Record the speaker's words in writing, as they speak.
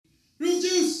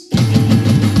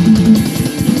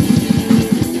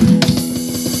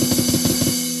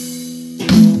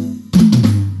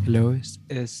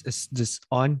Is this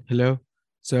on? Hello.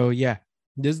 So yeah,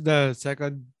 this is the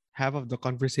second half of the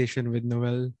conversation with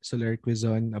Noel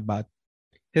Cuizon about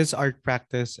his art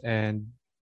practice and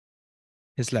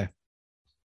his life.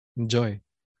 Enjoy.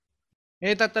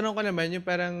 Tatanong ko naman yung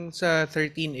parang sa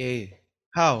 13A.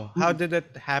 How did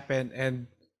that happen?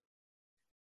 And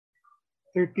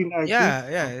 13 artists?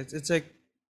 yeah. It's like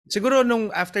siguro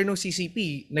after nung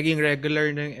CCP, naging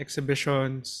regular ng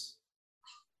exhibitions.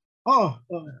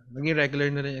 Naging regular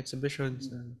na rin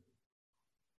exhibitions.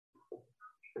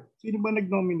 Sino ba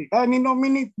nag-nominate?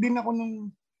 Ni-nominate din ako ng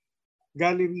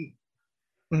gallery.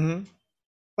 Mm-hmm.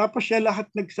 Tapos siya lahat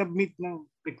nag-submit ng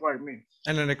requirements.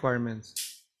 Ano requirements?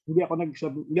 Hindi ako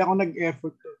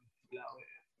nag-effort.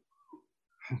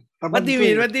 What do you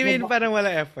mean parang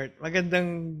wala effort?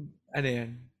 Magandang ano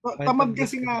yan? Tamad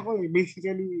kasi nga ako eh.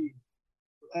 Basically,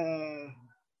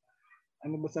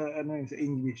 sa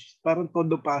English? Parang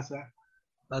todo pasa.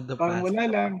 Parang wala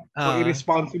lang.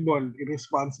 Irresponsible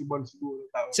siguro.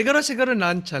 Siguro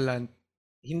nonchalant.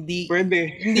 Hindi.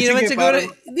 Pwede. Hindi naman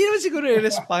siguro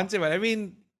irresponsible. I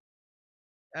mean,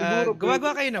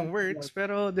 gumagawa kayo ng works,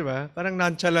 pero di ba? Parang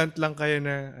nonchalant lang kayo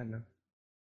na ano.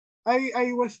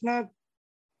 I was not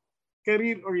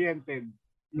career-oriented.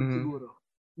 Siguro.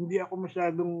 Hindi ako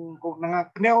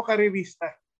hindi ako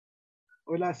karerista.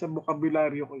 Wala sa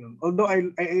bokabularyo ko yun. Although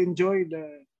I enjoy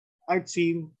the art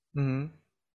scene,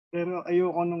 pero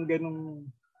ayoko nung ganong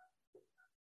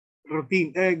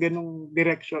routine, ganong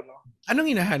direction. No?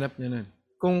 Anong hinahanap niyo nun?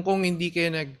 Kung hindi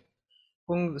kayo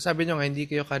kung sabi niyo nga hindi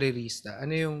kayo karerista,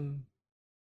 ano yung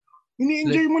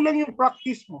ini-enjoy mo lang yung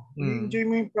practice mo. Ini-enjoy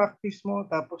mo yung practice mo,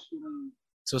 tapos yung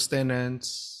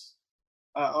sustenance.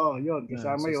 Yun.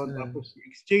 Kasama yun. Tapos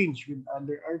exchange with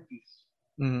other artists.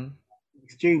 Mm-hmm.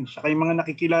 Exchange. Saka yung mga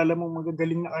nakikilala mong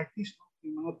magagaling na artist.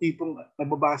 Yung mga tipong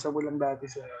nababasa mo lang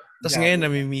dati sa... Tapos ngayon,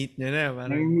 nami-meet nyo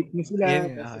na. Nami-meet mo sila.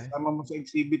 Tapos kasama mo sa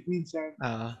exhibit minsan.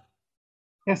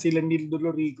 Yan, sila Neil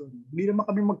Dolorico. Hindi naman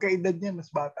kami magkaedad niyan.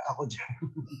 Mas bata ako dyan.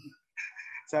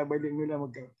 Sabay lang nila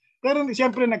Pero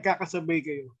siyempre, nagkakasabay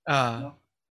kayo. No?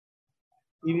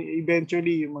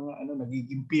 Eventually, yung mga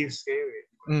nagiging peers kayo eh.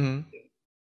 Mm-hmm.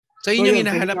 So yun yung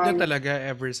hinahanap nyo talaga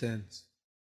ever since?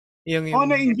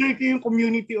 Na-enjoy ko yung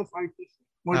community of artists.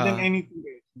 More than anything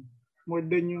else. More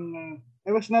than yung... I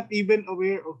was not even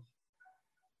aware of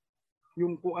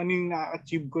yung kung ano yung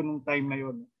na-achieve ko nung time na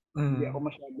yun. Hindi ako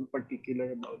masyadong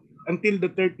particular about it. Until the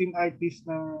 13 artists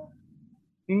na...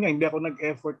 hindi ako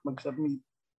nag-effort mag-submit.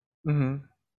 Mm-hmm.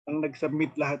 Ang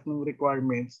nag-submit lahat ng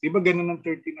requirements. Di ba ganun ng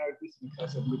 13 artists?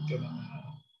 Nag-submit ka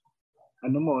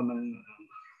ng ng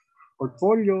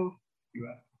portfolio. Di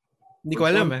ba? Hindi ko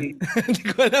alam Hindi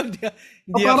ko alam.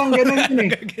 Hindi parang ganun yun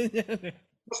eh.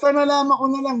 Basta nalaman ko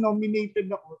na lang, nominated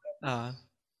ako.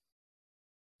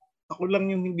 Ako lang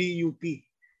yung hindi UP.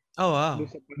 Oh, wow.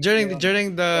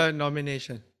 During the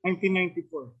nomination?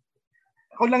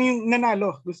 1994. Ako lang yung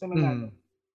nanalo. Doon sa nanalo.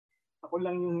 Ako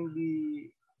lang yung hindi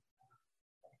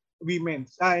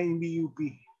women's. Hindi UP.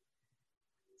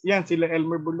 Yan, sila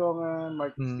Elmer Bulongan,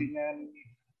 Marcos Tingan,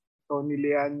 Tony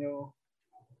Leaño,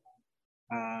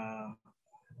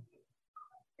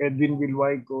 Edwin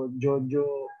Vilwaico,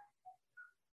 Jojo,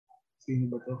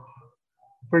 sino ba to?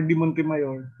 Ferdy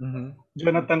Montemayor,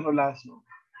 Jonathan Olaso,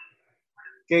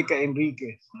 Keka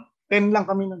Enriquez. 10 lang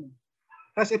kami naman.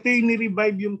 Tapos ito yung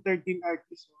ni-revive yung 13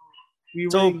 artists. We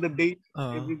were in the date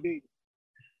every day.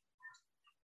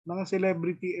 Mga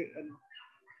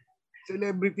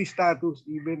celebrity status,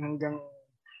 even hanggang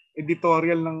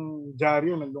editorial ng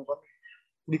dyaryo nandun kami.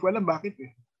 Hindi ko alam bakit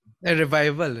eh.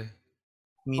 Revival eh.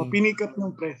 Pinick up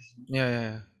ng press.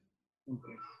 Yeah. Ng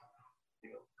press.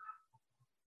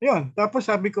 Yun. Tapos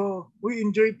sabi ko,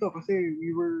 enjoy to kasi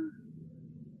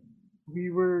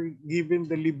we were given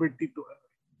the liberty to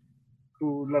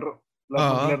laro.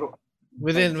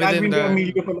 Within Alvin the...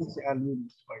 Emilio pa lang si Alvin.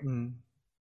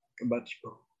 Kabatch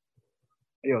ko.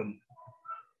 Ayun.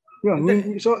 Yun.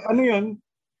 So, yun?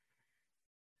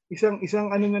 Isang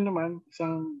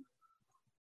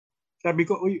sabi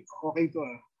ko, okay to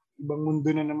Ibang mundo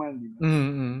na naman. Di ba?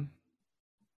 Mm-hmm.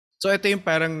 So, ito yung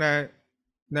parang na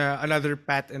another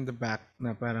pat in the back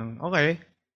na parang, okay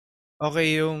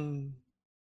yung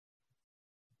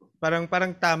parang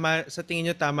tama, sa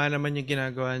tingin nyo tama naman yung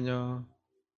ginagawa nyo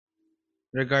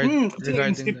regarding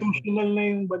institutional na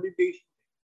yung validation.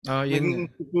 Yun.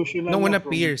 Institutional Nung una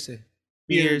peers eh.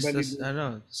 Peers,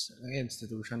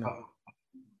 institutional.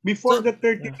 Before the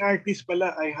 13 artists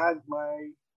pala, I had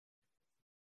my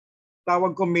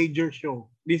tawag ko major show.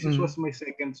 This was my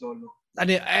second solo.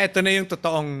 Ito na yung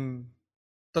totoong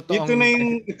ito na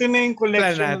yung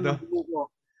collection ng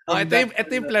buko.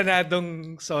 ito yung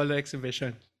planadong solo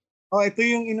exhibition. Ito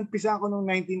yung inumpisa ko noong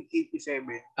 1987.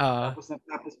 Tapos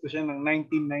natapos ko siya ng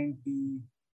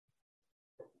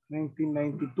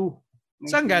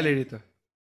 1992. Saan gallery to?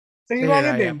 Sa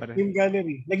Hiraya din, yung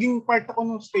gallery. Naging part ako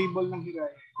ng stable ng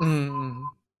Hiraya.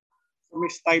 So may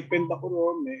stipend ako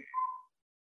roon.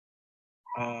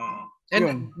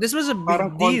 And this was a big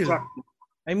parang deal. Contract.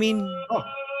 I mean,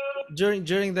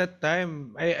 during that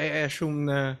time, I assume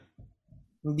na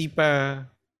hindi pa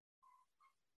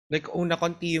like una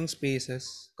konti yung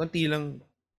spaces. Konti lang.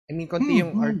 I mean, konti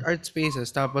yung art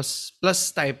spaces. Tapos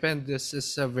plus stipend. This is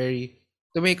a very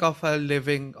to make off a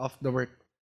living off the work.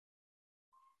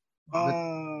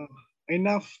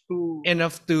 Enough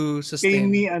to sustain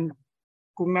me and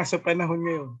kung nasa panahon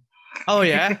ngayon. Oh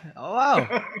yeah? Oh, wow.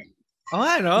 Oh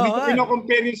ano? Hindi ko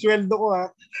pino-compare yung sweldo ko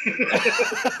ha.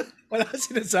 Wala kang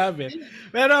sinasabi.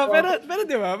 Pero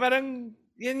di ba? Parang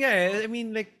yun nga I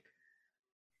mean like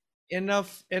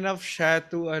enough siya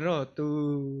to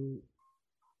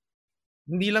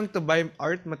hindi lang to buy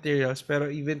art materials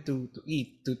pero even to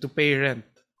eat, to pay rent.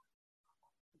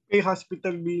 Pay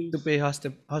hospital bills. To pay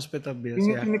hospital bills,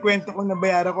 yung kinikwento ko na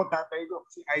bayaran ko tatay ko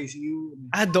kasi ICU.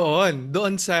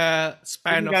 Doon sa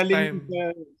span of time.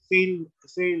 Sa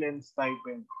sale and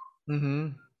stipend.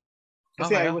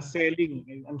 Kasi I was selling.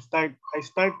 I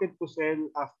started to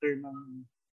sell after ng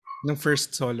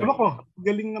first solo.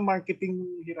 Galing na marketing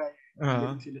Hiraya.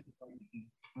 Galing sila sa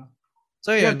marketing.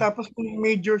 So yan. Tapos yung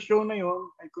major show na yon,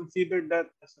 I consider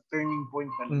that as a turning point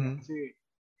talaga. Kasi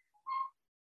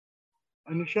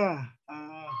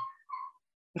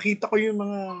nakita ko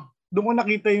doon ko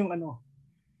nakita yung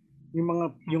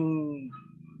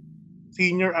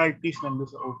senior artist nandun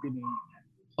sa opening.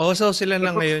 So sila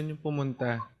na ngayon yung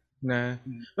pumunta na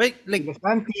like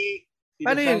paano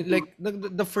yun? Like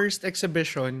the first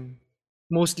exhibition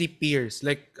mostly peers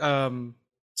like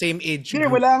same age group.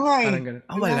 Wala nga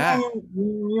wala.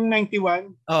 Yung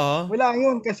 91. Wala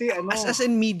yun kasi as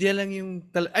in media lang yung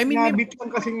sinabit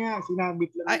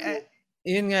lang.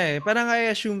 Yun nga parang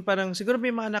I assume parang siguro may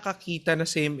mga nakakita na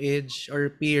same age or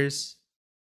peers,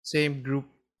 same group.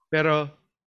 Pero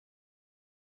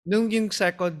nung yung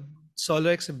second solo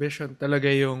exhibition talaga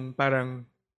yung parang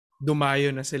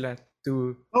dumayo na sila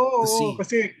to see.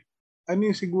 Kasi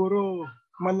siguro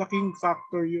malaking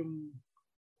factor yung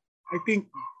I think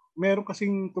meron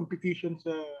kasing competition sa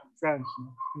France,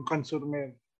 no? Yung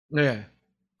Cansurmer. Yeah.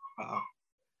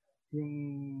 Yung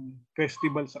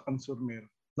festival sa Cansurmer.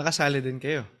 Nakasali din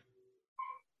kayo?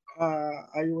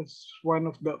 I was one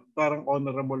of the parang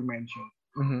honorable mention.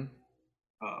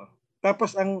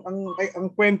 Tapos ang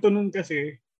kwento nun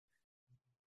kasi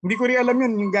hindi ko rin alam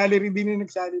yun. Yung gallery din yung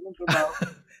nagsali ng trabaho.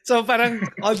 So parang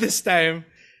all this time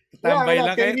tatambay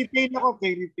lang kayo?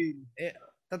 Kay retail.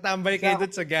 Tatambay kayo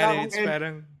dun sa gallery. It's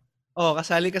parang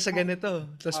kasali ka sa ganito.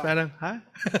 Tapos parang,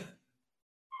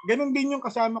 Ganon din yung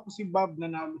kasama ko si Bob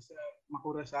na namin sa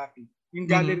Makurasaki.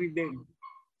 Yung gallery din.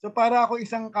 So para ako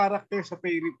isang character sa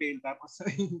fairy tale tapos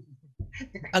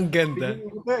ang ganda.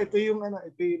 ito yung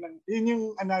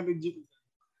analogy.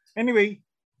 Anyway,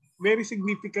 very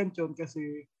significant yun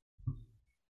kasi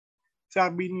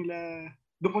sabi nila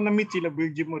doon ko na-meet sila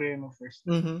Virgie Moreno first.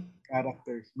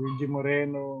 Characters. Virgie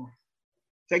Moreno.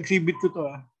 Sa exhibit ko to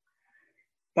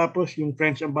Tapos yung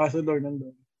French ambassador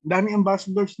nandun. Dami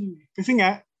ambassadors nun. Kasi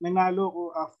nga, nanalo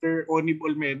ko after Onib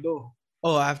Olmedo.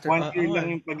 After 1 year lang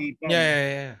yung pagitan.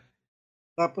 Yeah.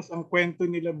 Tapos ang kwento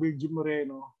nila Virgie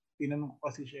Moreno, tinanong ko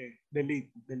kasi siya the late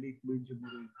Virgie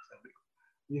Moreno. Sabi ko,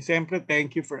 siyempre,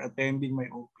 thank you for attending my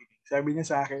opening. Sabi niya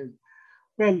sa akin,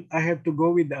 well, I have to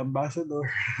go with the ambassador.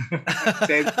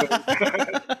 Thank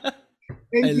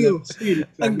you. Still.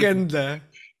 Ang ganda.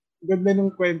 Ganda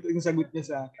nung kwento, yung sagot niya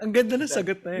sa akin. Ang ganda ng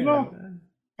sagot na yun.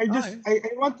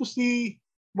 I want to see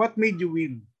what made you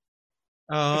win.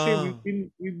 Kasi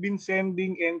we've been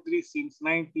sending entries since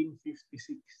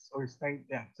 1956 or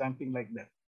something like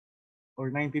that. Or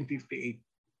 1958.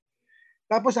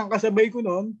 Tapos ang kasabay ko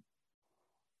noon,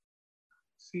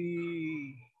 si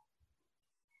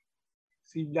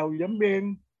Laulian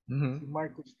Ben, si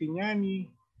Marcos Piñani,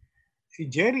 si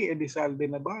Jerry Elizalde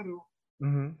Navarro.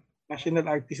 National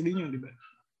artist din yun, di ba?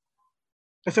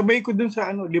 Kasabay ko dun sa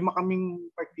 5 kaming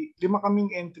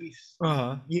entries.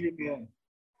 Year na yan.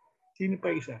 Sino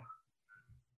pa isa?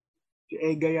 Si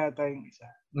Ega yata yung isa.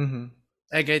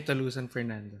 Egay Talusan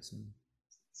Fernandez.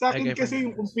 Sa akin kasi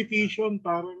yung competition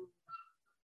parang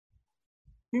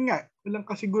yun nga, walang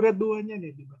kasiguraduhan yan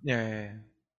di ba? Yeah.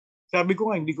 Sabi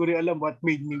ko nga, hindi ko rin alam what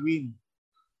made me win.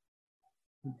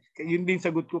 Yun din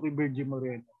sagot ko kay Virgie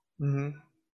Moreno.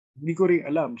 Hindi ko rin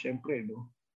alam, syempre,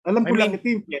 no? Alam ko lang ito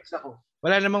yung piyesa ko.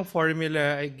 wala namang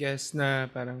formula, I guess, na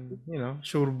parang,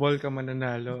 sure ball ka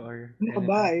mananalo or Ano ka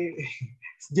ba anything.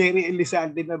 Jerry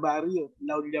Elizalde Navarro,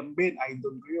 Laulian Ben,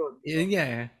 idol ko yun. Yun nga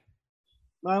eh.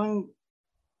 Parang,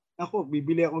 ako,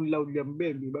 bibili akong Laulian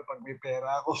Ben, di ba, pag may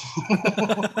pera ako.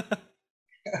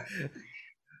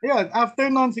 Ayun, after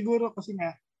nun siguro kasi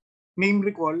nga, name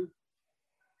recall,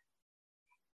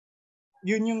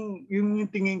 yun yung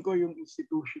tingin ko yung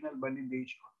institutional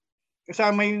validation.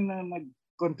 Kasama yun na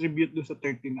nag-contribute doon sa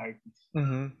 13 artists.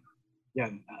 Mm-hmm.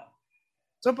 Yan.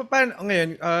 So, paano,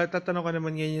 ngayon, tatanong ko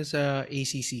naman ngayon sa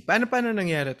ACC. Paano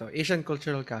nangyari to? Asian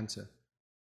Cultural Council?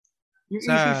 Yung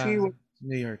Sa ACC,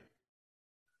 New York.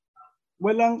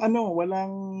 wala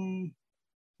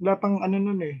pang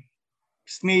nun eh.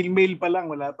 Snail mail pa lang,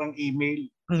 wala pang email.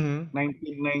 Mm-hmm.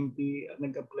 1990,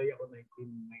 nag-apply ako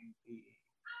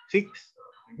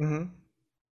 1996. Mm-hmm.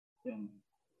 Yan.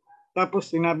 Tapos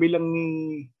sinabi lang ni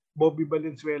Bobby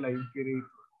Valenzuela, yung curator,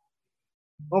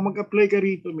 mag-apply ka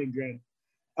rito, may grant.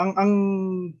 Ang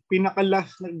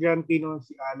pinaka-last na grantee noon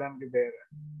si Alan Rivera.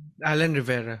 Alan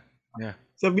Rivera. Yeah.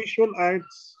 Sa visual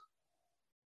arts,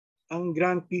 ang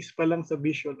grantees pa lang sa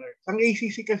visual arts. Ang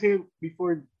ACC kasi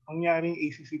before nangyaring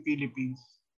ACC Philippines,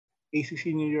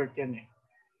 ACC New York yan eh.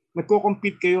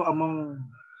 Nagko-compete kayo among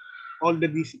all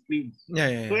the disciplines.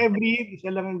 Yeah. So every year,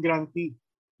 isa lang ang grantee.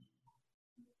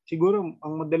 Siguro,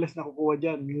 ang madalas nakukuha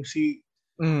dyan, music,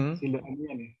 sila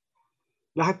yan eh.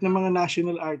 Lahat ng mga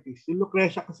national artists, si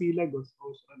Lucrecia Casilagos,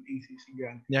 also an ACC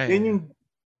grantee. Yan yung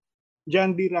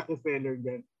John D. Rockefeller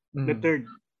grant, the third.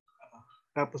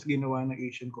 Tapos ginawa ng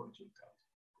Asian Cultural Council.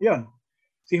 Yan.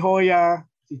 Si Hoya,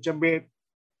 si Chabet,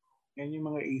 yan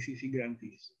yung mga ACC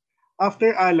grantees.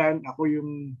 After Alan,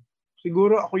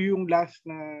 siguro ako yung last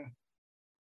na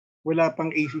wala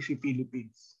pang ACC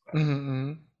Philippines.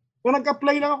 So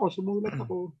nag-apply lang ako, sumulat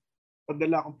ako,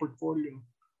 padala akong portfolio.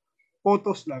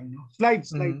 Photos lang, no? Slides.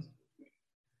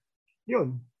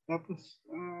 Yun. Tapos,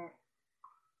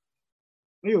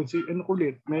 ayun,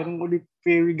 merong ulit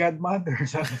fairy godmother.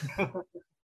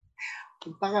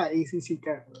 Punta ka, ACC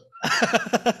ka.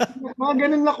 Mga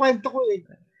ganun na kwento ko eh.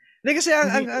 Hindi kasi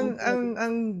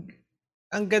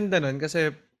ang ganda nun kasi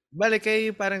balik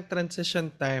kayo parang transition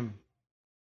time.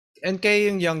 And kayo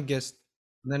yung youngest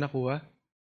na nakuha?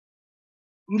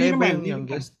 Hindi kayo naman, ba yung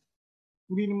youngest?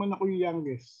 Hindi naman ako yung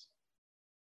youngest.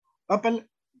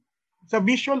 Sa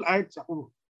visual arts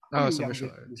ako yung sa youngest.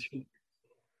 visual arts.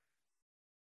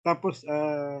 Tapos,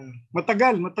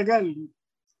 matagal.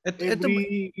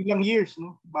 Every ilang years,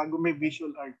 no? Bago may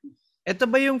visual artist. Ito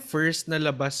ba yung first na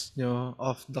labas nyo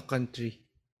of the country?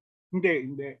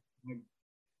 Hindi.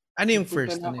 Ano yung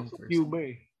first? Ano yung first? Sa Cuba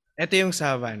eh. Ito yung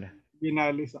sa Havana.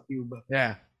 Binali sa Cuba.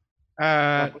 Yeah.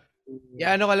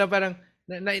 Ano ka lang parang,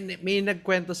 may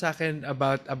nagkwento sa akin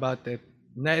about it,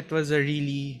 na it was a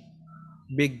really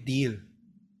big deal.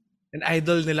 An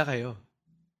idol nila kayo.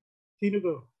 Sino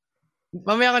to?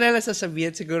 Mamaya ko na lang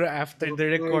sasabihin siguro after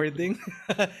the recording.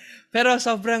 Pero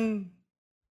sobrang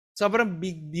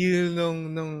big deal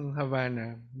nung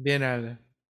Havana Bienal.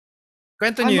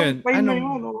 Kwento niyo yun.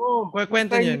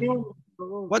 Kwento niyo yun.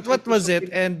 What was it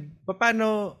and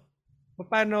paano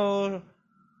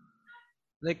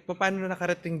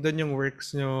nakarating doon yung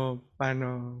works nyo?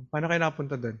 Paano kayo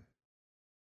nakapunta doon?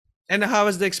 And how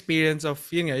was the experience of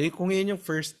yun nga, kung yun yung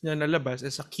first nyo nalabas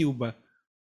is sa Cuba?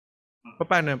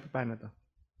 Paano to?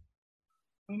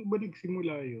 Ano ba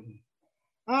nagsimula yun?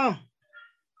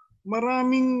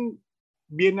 Maraming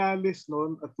biennales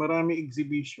noon at maraming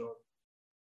exhibition.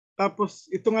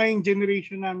 Tapos ito nga yung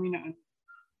generation namin na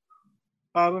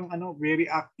parang very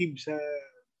active sa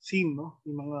scene, no?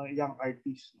 Yung mga young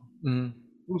artists. No?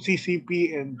 Through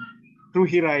CCP and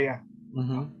through Hiraya.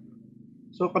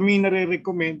 So kami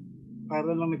nare-recommend para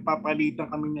lang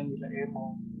nagpapalitan kami nila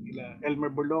Emo, nila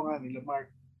Elmer Bolonga, nila Mark.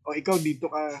 O ikaw dito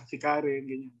ka, si Karen,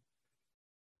 ganyan.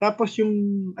 Tapos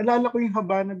alala ko yung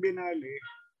Habana Biennale,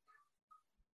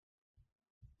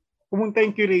 pumunta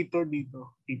yung curator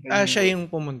dito. Siya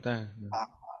yung pumunta.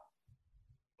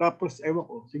 Tapos, ewan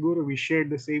ko, siguro we share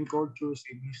the same culture,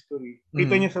 same history.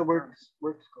 Kita niya sa works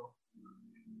ko.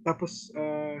 Tapos,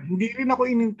 hindi rin ako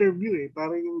in-interview eh.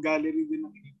 Parang yung gallery din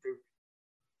ang in-interview.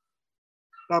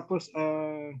 Tapos,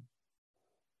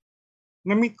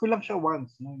 na-meet ko lang siya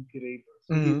once, no, yung curator.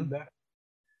 Si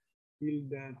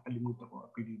Hilda, nakalimutan ko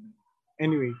apelido.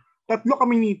 Anyway, tatlo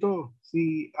kami nito.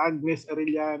 Si Agnes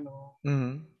Arellano,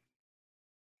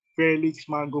 Felix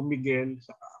Mago Miguel,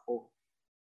 saka ako.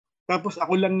 Tapos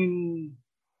ako lang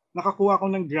nakakuha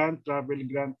ko ng travel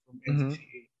grant from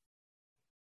SCA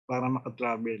para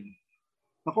makatravel.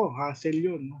 Ako, hassle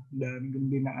yun. No? Dami kong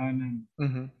dinaanan.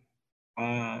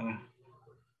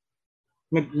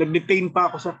 nag-detain pa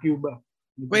ako sa Cuba.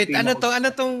 Wait,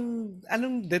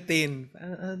 anong detain?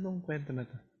 Anong kwento na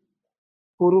to?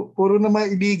 Puro na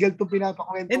mga illegal to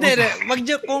pinapakwento. Hindi,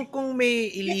 kung may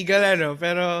illegal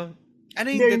pero ano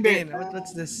yung detain?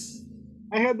 What's this?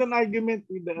 I had an argument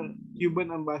with the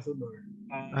Cuban ambassador.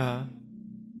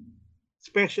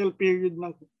 Special period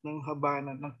ng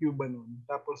Habana, ng Cuba noon.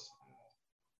 Tapos,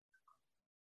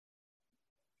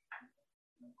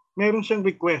 meron siyang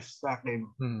request sa akin.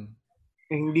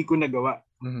 Hindi ko nagawa.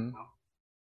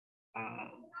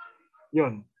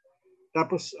 Yun.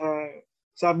 Tapos,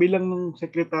 sabi lang ng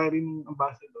secretary ng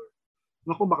ambassador,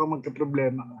 naku, baka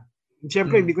magka-problema ka.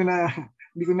 Siyempre, hindi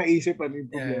ko naisip ano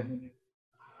yung problema niya.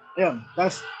 Ayun.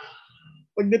 Tapos,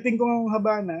 pagdating ko ng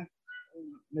Habana,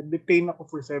 nag-detain ako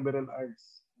for several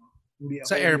hours. Hindi ako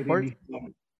sa airport?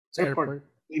 Sa airport.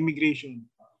 Immigration.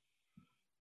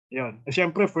 Ayun.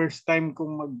 Siyempre, first time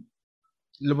kong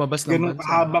lumabas ng ganun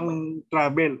kahabang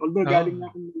travel. Although galing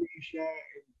na akong Malaysia,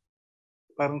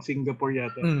 parang Singapore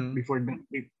yata before that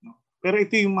trip. No? Pero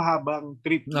ito yung mahabang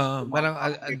trip. Parang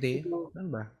a day? Ano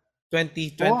ba?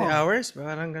 20 hours?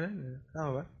 Parang ganun.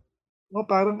 Tama ba?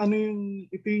 Parang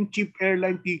ito yung cheap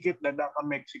airline ticket na Dhaka,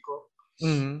 Mexico.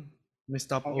 May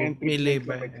stop may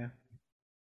labor.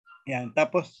 Yan.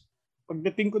 Tapos,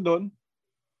 pagdating ko doon,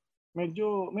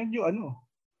 medyo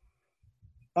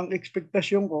ang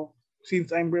expectasyon ko,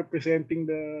 since I'm representing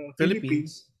the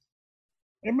Philippines,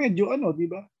 medyo di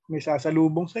ba? May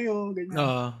sasalubong sa'yo, ganyan.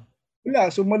 Wala,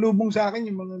 sumalubong sa akin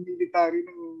yung mga military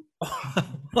ng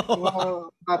mga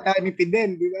bata ni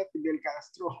Fidel, di ba? Fidel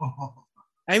Castro.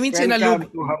 I mean, sinalubong.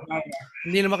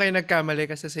 Hindi naman kayo nagkamali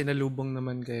kasi sinalubong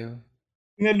naman kayo.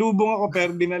 Sinalubong ako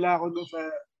pero dinala ako doon sa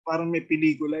parang may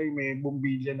pelikula, may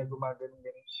bombilya na gumagano.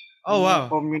 Oh, wow.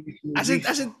 As in,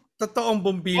 totoong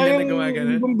bombilya na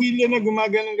gumagano? Bombilya na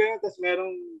gumagano gano'n, tapos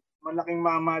merong malaking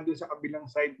mama doon sa kabilang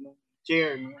side ng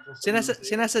chair. No?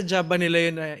 Sinasadya ba nila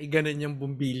yun na iganon yung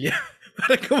bombilya?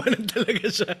 Para gumanon talaga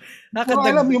siya.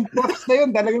 Alam, yung props na yun,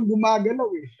 talagang gumagalaw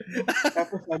eh.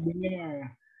 Tapos sabi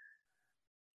niya,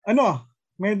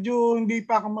 medyo hindi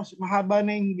pa ako mahaba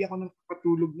na yung hindi ako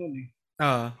nakapatulog noon eh.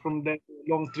 From the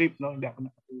long trip, no, hindi ako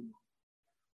nakatulog.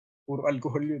 Puro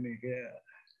alcohol yun eh.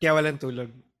 Kaya walang tulog.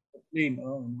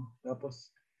 Tapos,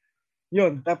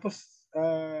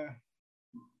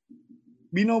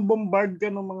 binobombard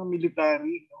ka ng mga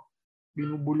military, no?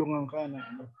 Binubulungan ka na,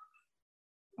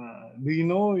 do you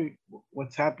know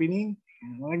what's happening?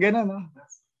 Mga ganun, no?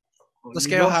 Tapos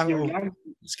kayo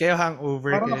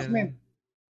hangover. Parang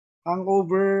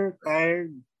hangover,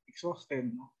 tired, exhausted,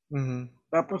 no?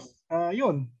 Tapos,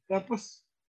 Tapos,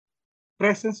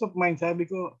 presence of mind, sabi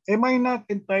ko, am I not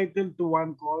entitled to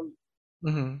one call?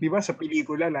 Di ba sa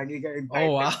pelikula, lagi ka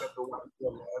entitled to one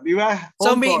call. Di ba?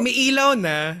 So, may ilaw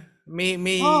na?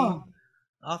 May...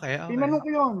 Okay. Tinanong ko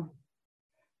yun.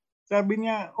 Sabi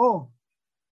niya,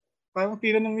 parang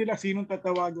tinanong nila, sinong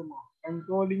tatawagan mo? I'm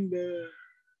calling the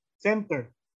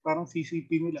center. Parang CCP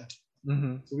nila.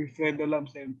 So, Wilfredo Lam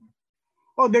Center.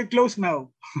 They're closed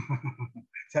now.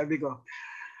 Sabi ko,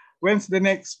 when's the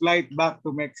next flight back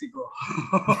to Mexico?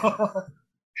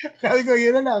 Sabi ko,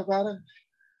 yun na lang. Parang,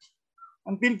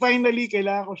 until finally,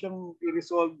 kailangan ko siyang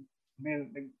i-resolve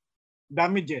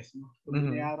damages. No? So,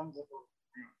 binayaran ko.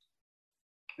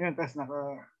 Ayan, tapos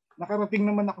nakarating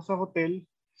naman ako sa hotel.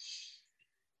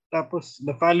 Tapos,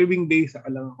 the following day, saka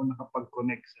lang ako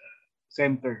nakapag-connect sa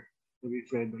center. So,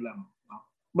 Wilfredo lang.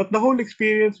 But the whole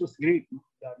experience was great. No?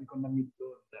 Dami ko na-meet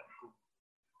doon. Dami ko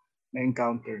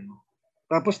na-encounter. No?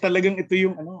 Tapos talagang ito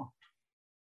yung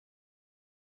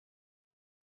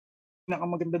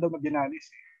nakamaganda daw na Bienales.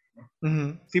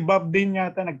 Si Bob din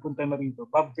yata nagpunta na rito.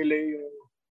 Bob Fileo,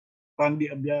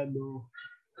 Pandy Abiado,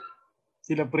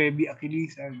 sila Freddy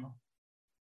Aquilisa.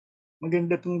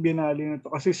 Maganda tong Bienale na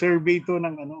to kasi survey to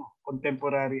ng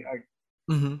contemporary art.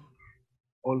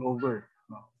 All over.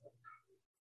 No?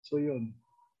 So yun.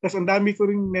 Tapos ang dami ko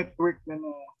ring network na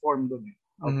na-form doon.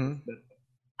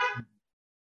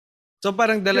 So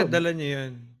parang dala-dala niyo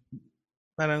yun.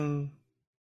 Parang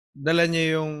dala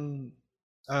niyo yung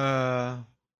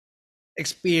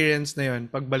experience na yun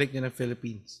pagbalik niyo ng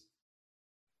Philippines.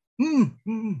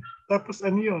 Tapos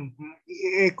yun,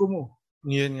 i-echo mo.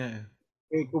 Yun nga.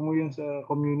 Echo mo yun sa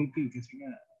community kasi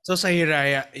nga. So sa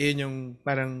Hiraya, yun yung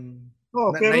parang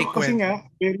pero kasi nga,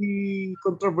 very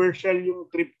controversial yung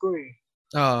trip ko eh.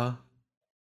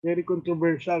 Very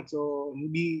controversial. So,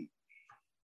 hindi...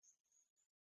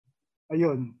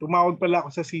 Ayun, tumawag pala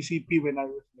ako sa CCP when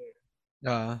I was there.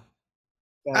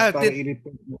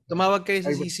 Tumawag kayo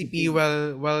sa CCP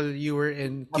while you were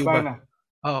in Cuba? Havana.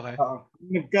 Okay.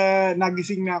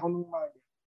 Nagising na ako nung umaga.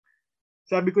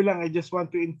 sabi ko lang, I just want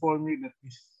to inform you that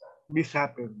this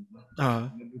happened.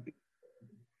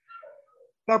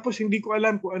 Tapos hindi ko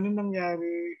alam kung ano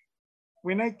nangyari.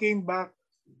 When I came back,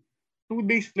 2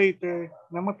 days later,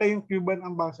 namatay yung Cuban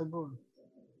ambassador.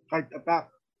 Heart attack.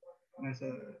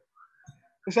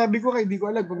 So sabi ko, hindi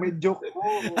ko alam kung may joke ko.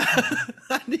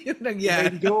 Ano yung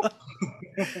nangyari? May joke.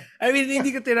 I mean,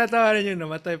 hindi ko tinatawanan yung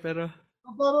namatay, pero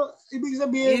ibig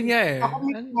sabihin, ako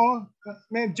eh. mismo,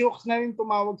 may jokes na rin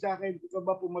tumawag sa akin. Ikaw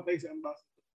ba pumatay sa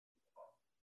ambassador?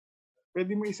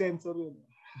 Pwede mo i-censor yun.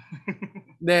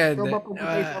 Ikaw ba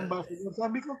pumatay sa ambassador?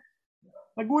 Sabi ko,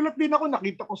 nagulat din ako,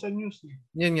 nakita ko sa news.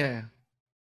 Yan nga.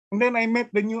 And then I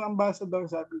met the new ambassador,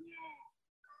 sabi niya,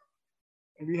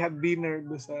 we had dinner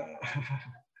sa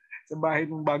sa bahay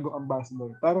ng bagong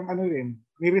ambassador. Parang ano rin,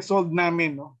 ni-resolve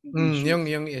namin, no?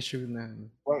 Yung issue na.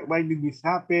 Why did this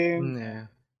happen? Yeah.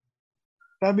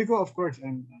 Sabi ko, of course,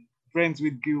 I'm friends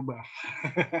with Cuba.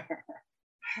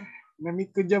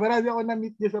 Na-meet ko dyan. Marami ako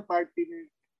na-meet dyan sa party niya.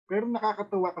 Pero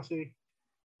nakakatuwa kasi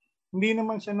hindi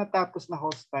naman siya natapos na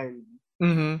hostile.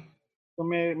 Mm-hmm. So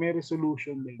may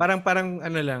resolution din. Parang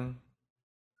ano lang.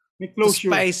 May closure.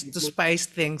 To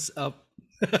spice things up.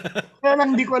 Kaya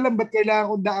lang hindi ko alam ba't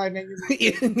kailangan ko daanan yung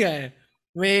yun nga eh.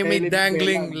 May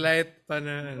dangling light pa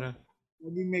na ano.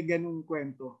 Hindi may ganung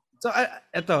kwento. So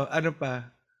eto, ano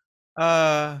pa?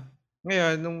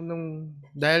 Ngayon nung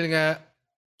dahil nga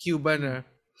Cuba na,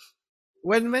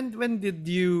 when did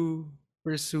you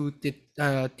pursue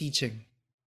teaching?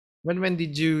 When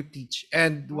did you teach?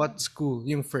 And what school?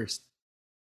 Yung first?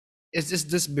 Is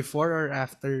this before or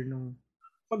after nung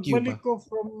Pagbalik Cuba? ko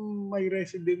from my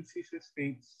residency sa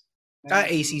States.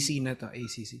 ACC na to.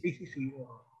 ACC,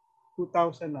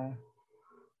 2000 na.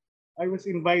 I was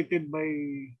invited by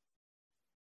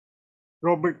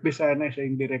Robert Besana,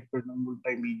 siya yung director ng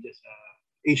multimedia sa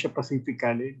Asia Pacific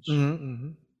College.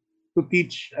 Mm-hmm. To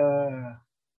teach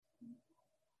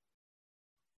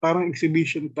parang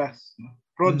exhibition class. No?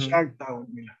 Project art tawag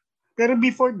nila. Pero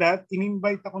before that,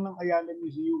 in-invite ako ng Ayala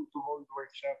Museum to hold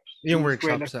workshops. Yung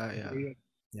workshops,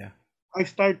 yeah. I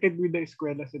started with the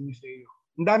eskwela sa museo.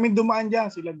 Ang daming dumaan dyan.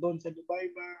 Sila Don sa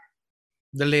Lubayba.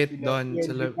 The late Don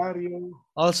sa Lubayba.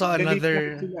 Also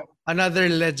another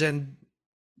legend,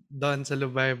 Don sa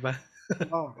Lubayba.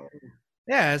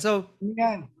 Yeah, so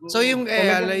yung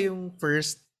Ayala yung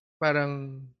first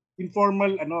parang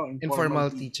informal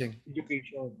teaching.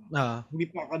 Education. Hindi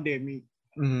pa academic.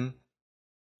 Mm-hmm.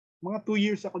 Mga 2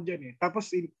 years ako dyan eh. Tapos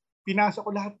pinasok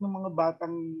ko lahat ng mga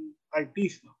batang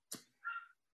artist, no?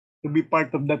 To be part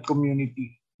of that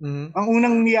community. Mm-hmm. Ang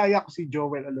unang niyaya ko si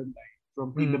Joel Alonday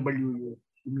from PWU.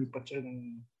 Lumipat siya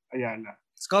ng Ayala.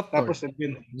 Sculptor. Tapos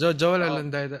Joel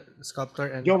Alonday, sculptor.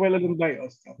 And Joel Alonday,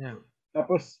 sculptor. Yeah.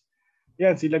 Tapos,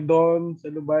 yan, sila Don sa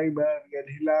Lubayba, Miguel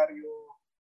Hilario,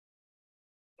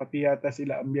 pati yata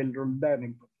sila Amiel Roldan,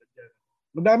 nagpunta dyan.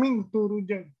 Madaming turo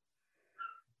dyan.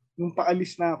 Nung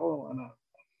paalis na ako,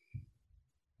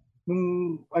 nung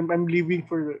I'm leaving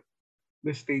for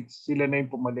the States, sila na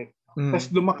yung pumalit. Tapos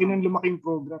lumaking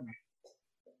program eh.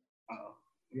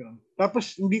 Yun.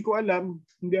 Tapos hindi ko alam,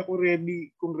 hindi ako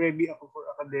ready, kung ready ako for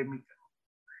academic.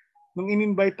 Nung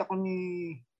in-invite ako ni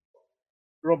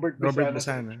Robert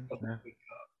Besana.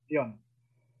 Yun.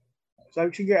 Sabi,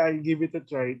 sige, I'll give it a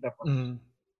try. Tapos,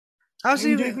 how's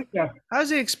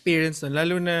the experience nun?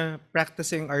 Lalo na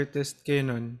practicing artist kayo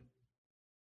nun.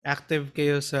 Active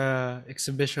kayo sa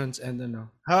exhibitions and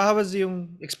How was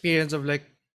yung experience of like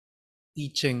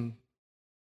teaching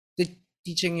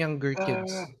younger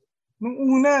kids? Nung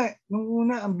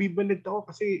una, ambivalent ako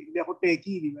kasi hindi ako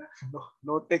techie, di ba?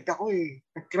 No-tech ako eh.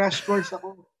 Nag-crash course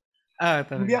ako.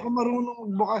 Hindi ako marunong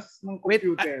magbukas ng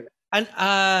computer.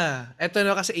 Eto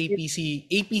na kasi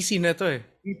APC na to eh.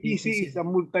 APC is a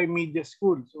multimedia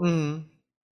school. So,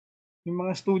 yung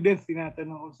mga students,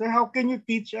 tinatanong ko, sir, how can you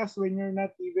teach us when you're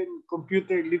not even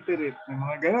computer literate? May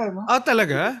mga gano'n, no?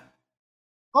 Talaga?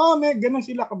 May gano'n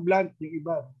sila ka-blunt yung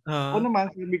iba. Ako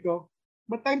naman, sabi ko,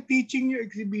 but I'm teaching you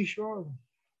exhibition.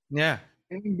 Yeah.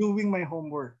 And I'm doing my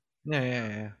homework.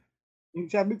 Yeah. Yung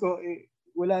sabi ko,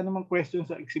 wala namang question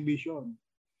sa exhibition.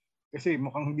 Kasi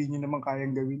mukhang hindi nyo naman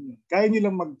kayang gawin yun. Kaya nyo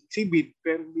lang mag-exhibit,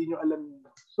 pero hindi nyo alam yun.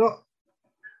 So,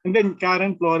 and then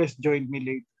Karen Flores joined me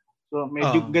later. So,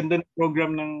 medyo ganda ng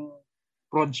program ng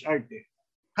Proj Art eh.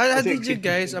 How did you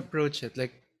guys approach it?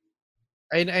 Like,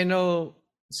 I know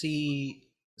si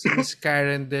Miss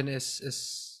Karen then is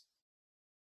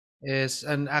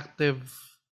an active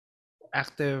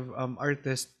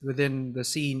artist within the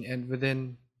scene and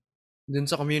within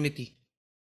sa community.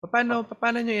 Paano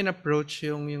niyo in-approach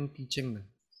yung teaching na?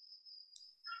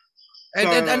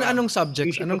 And anong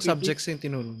subjects yung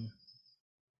tinuro niyo?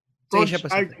 Asia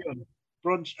Proj Art Pacific. yun.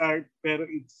 Proj Art, pero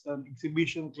it's an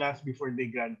exhibition class before they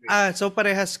graduate. So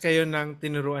parehas kayo ng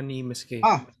tinuruan ni Miss K?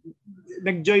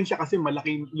 Nag-join siya kasi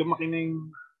lumaki na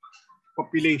yung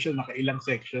population, nakailang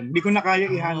section. Hindi ko na kaya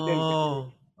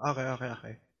i-handle.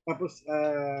 Okay. Tapos,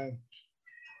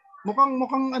 mukhang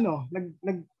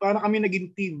para kami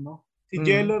naging team, no? Si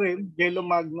Jello rin, Jello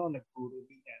Magno, nagturo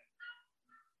din yan.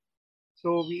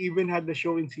 So, we even had the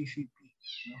show in CCP.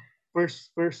 No?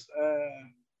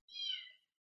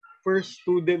 First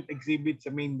student exhibit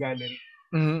sa main gallery.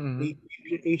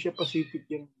 Asia Pacific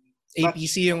yung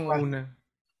APC yung una.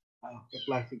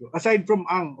 Klasiko. Aside from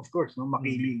Ang, of course, no,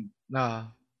 Makiling.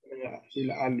 Kaya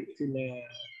sila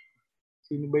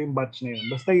sino ba yung batch na yun?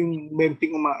 Basta yung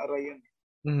benting umaaray yan.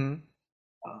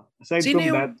 Aside from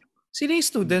that, sino yung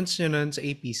students nyo nun sa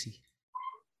APC?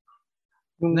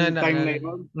 Nung time na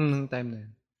yun? Time na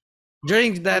yun.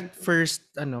 During that first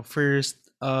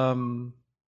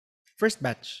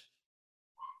batch.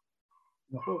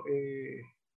 Nako,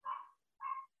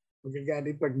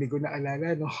 magagalit pag di ko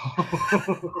naalala, no?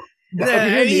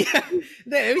 Hindi,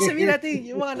 sabihin natin,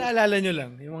 yung mga naalala nyo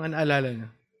lang. Yung mga naalala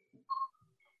nyo.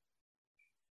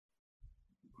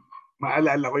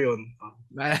 Maalala ko yun.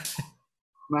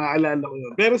 Maalala ko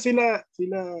yun. Pero sila,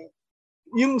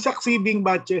 yung succeeding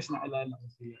batches, naalala ko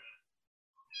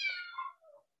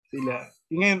sila.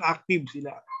 Ngayon, active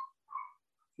sila.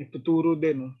 Nagtuturo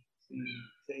din, no?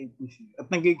 Sa APC. At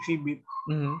nag-exhibit.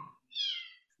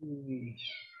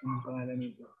 Anong pangalan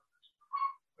nito?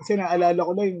 Kasi naalala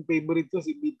ko lang yung favorite ko,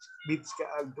 si Beats ka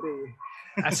Aldre.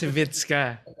 Si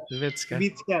Vitska.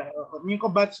 Beats ka. Yung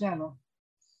kabatch niya, no?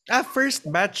 First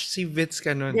batch si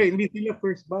Vitska nun. Okay, hindi sila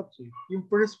first batch. Yung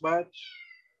first batch,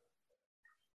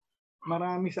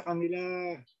 marami sa kanila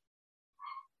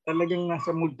talagang nasa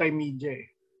multimedia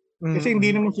eh. Kasi hindi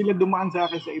naman sila dumaan sa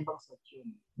akin sa ibang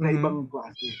section, sa ibang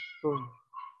klase. So,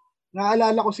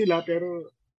 naalala ko sila pero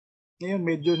ngayon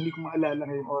medyo hindi ko maalala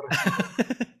ngayong oras.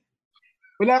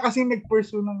 Wala kasing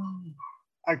nag-pursue ng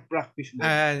art practice doon.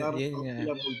 Yun nga.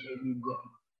 Sila multimedia.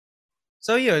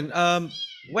 So yun,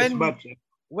 Batch,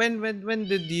 when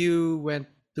did you went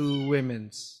to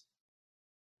women's?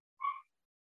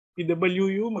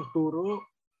 PWU, magturo.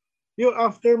 Yung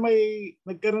after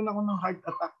nagkaroon ako ng heart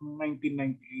attack noong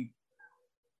 1998.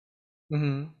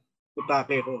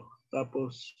 Atake ko.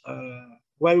 Tapos,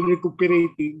 while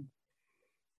recuperating,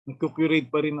 nagko-curate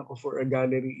pa rin ako for a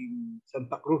gallery in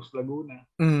Santa Cruz, Laguna.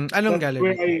 Anong That's gallery?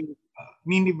 Where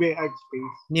Nineveh Art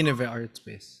Space. Nineveh Art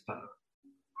Space.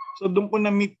 So, doon ko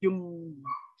na-meet yung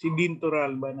si Dean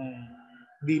Toralba na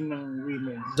Dean ng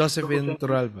Women's. Josephine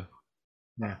Toralba.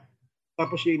 Yeah.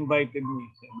 Tapos she invited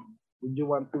me. Would you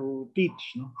want to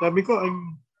teach? No? Sabi ko,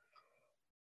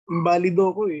 invalido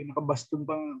ko eh. Nakabaston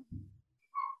pa nga.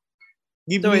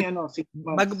 Give me 6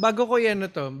 months. Bago ko yan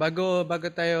bago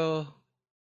tayo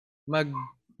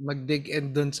mag-dig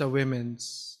in dun sa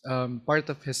women's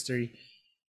part of history.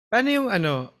 Paano yung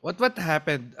what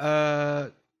happened?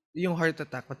 Yung heart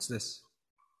attack, what's this?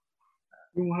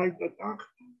 Yung heart attack?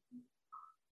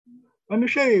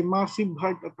 Massive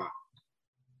heart attack.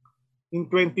 In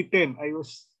 2010,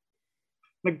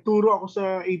 nagturo ako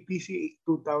sa APC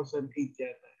 2008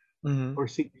 yata. Or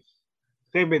 6.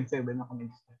 7 ako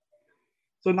next.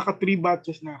 So naka 3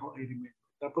 batches na ako, I remember.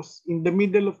 Tapos in the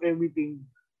middle of everything,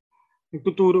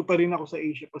 nagtuturo pa rin ako sa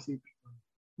Asia Pacific.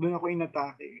 Doon ako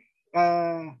inatake.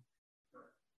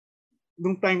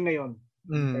 Nung time na yon.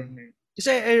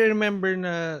 Kasi I remember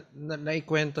na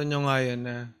naikwento nyo nga yun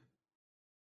na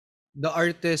the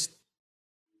artist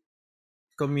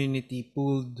community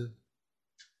pulled,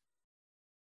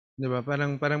 diba?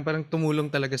 Parang tumulong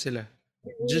talaga sila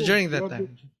during that time.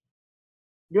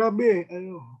 Grabe,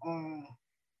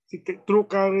 si True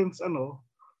Currents,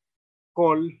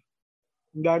 call,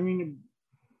 ang dami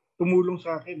tumulong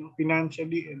sa akin, no?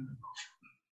 Financially and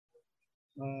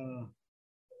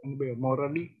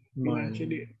morally,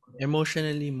 financially.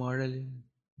 Emotionally, morally.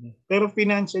 Pero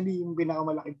financially, yung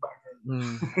pinakamalaking bagay.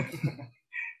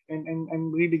 And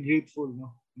I'm really grateful,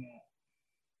 no.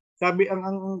 Sabi ang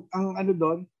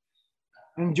doon,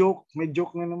 ang joke, may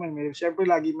joke na naman. Siyempre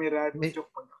lagi may joke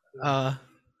pag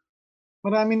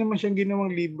marami naman siyang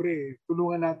ginawang libre.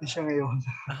 Tulungan natin siya ngayon.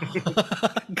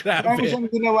 Grabe. Marami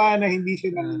siyang ginawa na hindi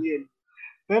siya nangyayari.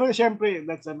 Pero siyempre,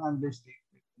 that's an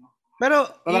understatement. No? Pero,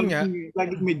 yun nga.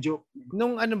 Lagi may joke.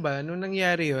 Nung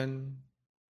nangyari yun,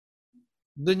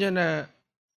 doon yun na,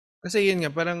 kasi yun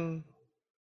nga, parang,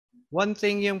 one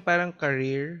thing yung parang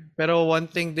career, pero one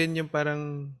thing din yung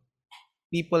parang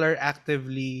people are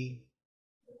actively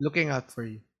looking out for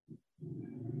you.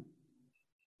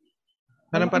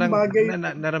 Parang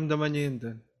naramdaman niyo yun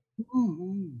doon.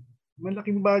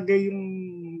 malaking bagay yung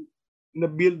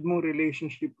na-build mong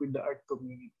relationship with the art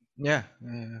community. Yeah.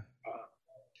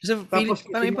 Kasi Tapos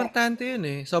parang importante yun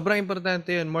eh. Sobrang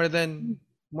importante yun. More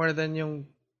than yung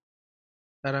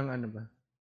parang ano ba?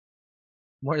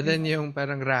 More than yung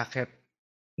parang racket.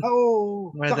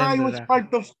 Oo. More Saka than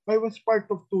I was part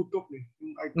of Tutok eh.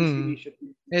 Yung artist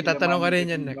initiative. Tatanong ka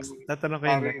rin yan next. Tatanong ko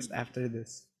yan next after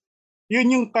this.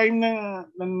 Yun yung time na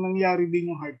nangyari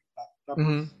din yung heart attack.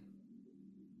 Tapos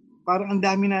parang ang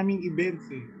dami naming events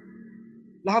eh.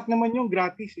 Lahat naman yung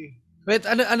gratis eh. Wait,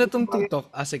 ano tong Tutok?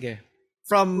 Sige.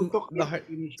 From Tutok the heart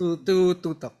to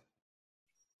Tutok.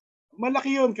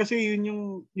 Malaki yun kasi yan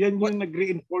yung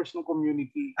nag-reinforce ng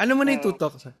community. Ano mo na yung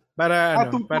Tutok? Para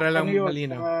Tutok, para lang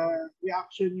malinaw.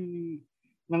 Reaction yun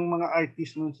ng mga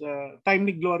artists nun sa time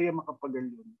ni Gloria Macapagal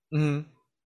yun.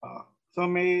 So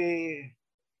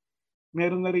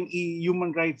meron na ring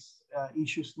human rights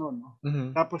issues nun. No?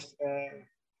 Tapos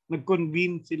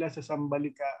nag-convene sila sa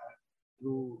Sambalika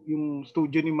through yung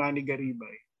studio ni Manny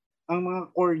Garibay. Ang mga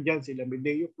core dyan sila,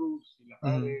 Medeo Cruz, sila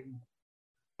Karen.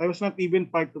 I was not even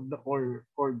part of the core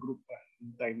group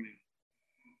in time na yun.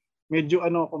 Medyo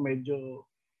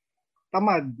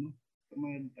tamad. No?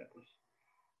 Tamad. Tapos,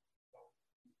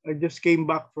 I just came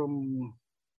back from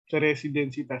sa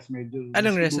residency, tas medyo...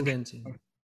 Anong residency?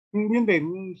 Yun din,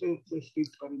 yung sa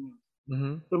States pa rin yun.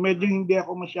 So medyo hindi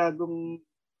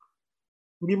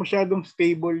masyadong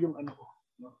stable yung ano ko.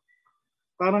 No?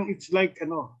 Parang it's like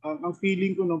ang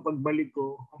feeling ko nung pagbalik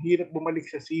ko, ang hirap bumalik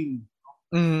sa scene.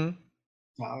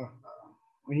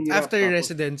 After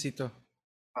residency to.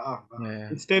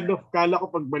 Instead of kala ko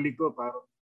pagbalik ko parang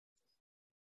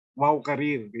wow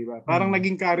career, di ba? Parang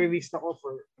naging careerist ako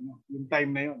for yung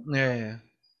time na yun. Yeah.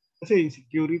 Kasi yung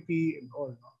security and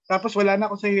all. No? Tapos wala na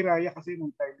ako sa Hiraya kasi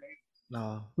nung time na yun.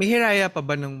 May Hiraya pa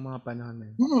ba nung mga panahon na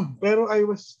yun? Pero I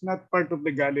was not part of the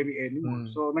gallery anymore.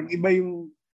 So nag-iba yung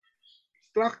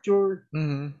structure.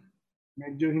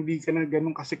 Medyo hindi ka na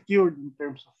ganun ka-secured in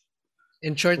terms of...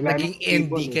 In short, naging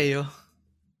indie kayo.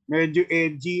 Medyo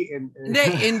edgy and...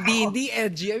 Hindi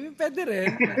edgy. I mean, pwede rin.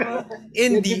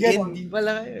 Indie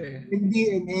pala kayo eh. Indie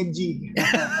and edgy.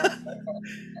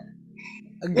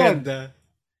 Ang ganda.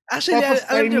 Actually,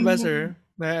 alam niyo ba, sir,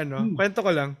 na kwento ko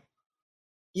lang.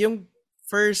 Yung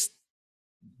first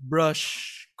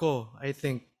brush ko, I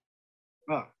think,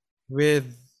 with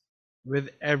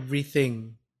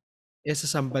everything is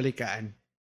sa Sambalikaan.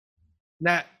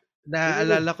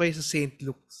 Naalala ko yung sa St.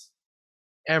 Luke's.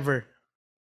 Ever.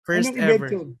 First anong ever.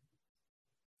 Event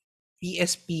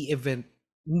PSP event.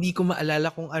 Hindi ko maalala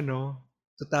kung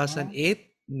 2008,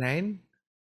 9.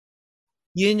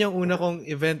 Yun yung una kong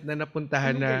event na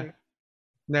napuntahan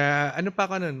na ano pa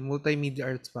ako nun? Multimedia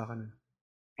arts pa ako nun.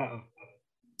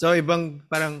 So ibang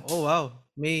parang, oh wow,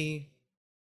 may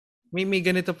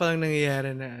ganito palang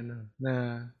nangyayari na na...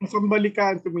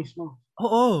 Sambalikaan to mismo.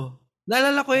 Oo.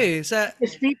 Naalala ko sa...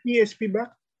 PSP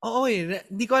ba? Oo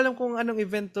hindi ko alam kung anong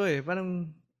event to Parang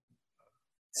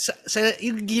sa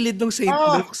yung gilid ng St.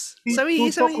 Luke's. Sa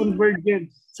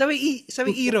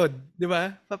may Irod, di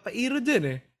ba? Papa-Irod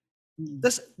yun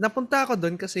Tapos napunta ako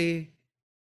doon kasi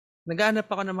naghahanap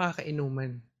ako ng mga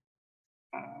kainuman.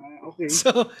 Okay.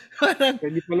 So, parang...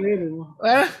 Pwede pala yun.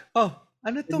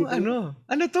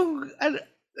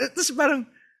 Tapos parang,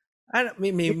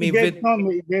 may event.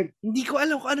 Hindi ko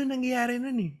alam kung ano nangyayari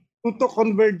nun Tutok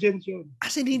convergence yun.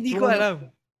 As in, hindi ko alam.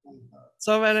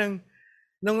 So parang,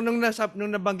 nung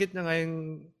nabanggit na nga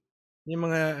yung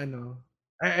mga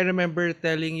I remember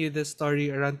telling you the story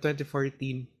around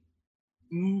 2014.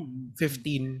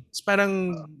 15. It's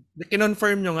parang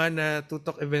kinonfirm nyo nga na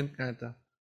Tutok event nga ito.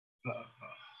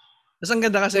 Tapos ang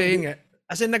ganda kasi yun nga.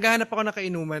 As in, naghahanap ako ng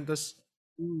kainuman. Tapos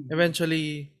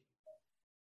eventually,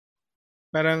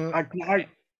 parang...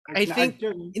 I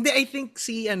think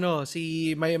si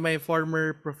my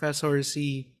former professor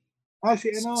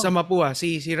sa Mapua,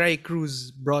 si Ray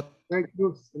Cruz brought. Ray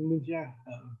Cruz, ano siya?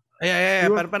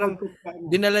 Parang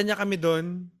dinala niya kami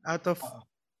doon out of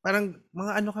parang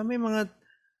mga kami, mga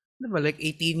like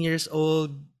 18 years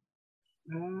old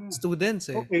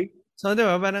students Okay. So, di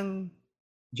ba, parang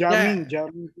jamming.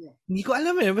 Hindi ko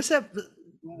alam basta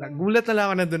nagulat na lang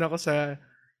ako nandun ako sa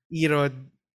Irod.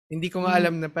 Hindi ko nga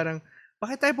alam na parang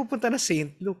bakit tayo pupunta na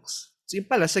St. Luke's? So, yun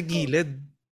pala, sa gilid.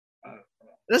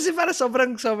 Kasi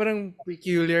parang sobrang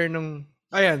peculiar nung...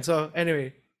 Ayan, so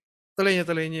anyway. Tuloy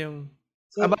niyo yung...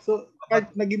 So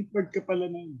naging part ka pala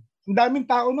na yun. Ang daming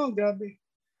tao no, grabe.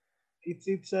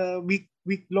 It's a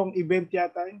week-long event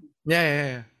yata yun.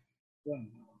 Yeah.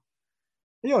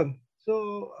 Ayun.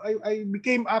 So, I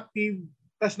became active.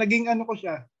 Tapos naging ko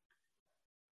siya.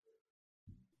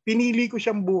 Pinili ko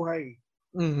siyang buhay.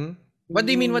 What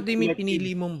do you mean collective.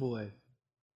 pinili mong buhay?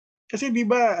 Kasi di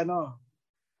ba,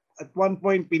 at one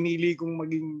point, pinili kong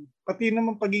maging, pati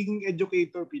naman pagiging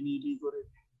educator, pinili ko rin.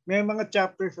 May mga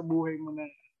chapter sa buhay mo na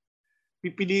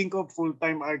pipiliin ko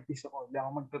full-time artist ako. Hindi ako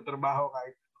magtatrabaho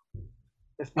kahit.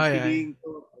 Tapos pipiliin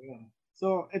ko. Ayun.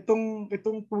 So, itong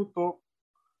tutok,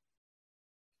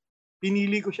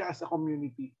 pinili ko siya as a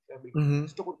community. Sabi ko,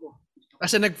 gusto ko to.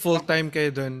 Kasi nag-full-time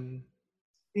kayo doon?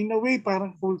 In a way,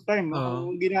 parang full-time. No?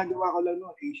 Ang ginagawa ko lang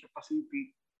noon, Asia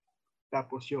Pacific.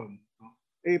 Tapos yun. No?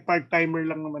 Part-timer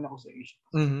lang naman ako sa Asia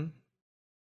Pacific.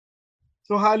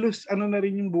 So halos na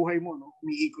rin yung buhay mo. No?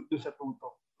 Umiikot doon sa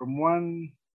tutok. From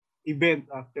one event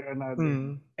after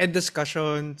another. And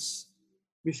discussions.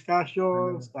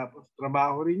 Tapos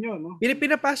trabaho rin yun. No?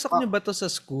 Pinapasok niyo ba to sa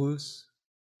schools?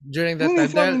 During that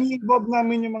time? Dahil ini-involve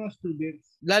namin yung mga students.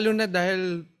 Lalo na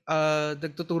dahil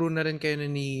nagtuturo na rin kayo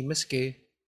ni Miss K.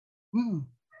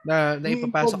 Na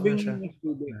ipapasok na siya.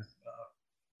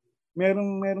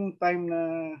 Merong time na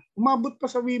umabot pa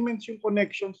sa women's yung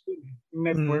connections din, yung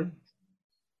network.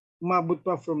 Umabot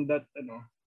pa from that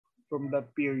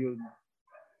period.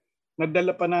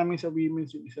 Nadala pa namin sa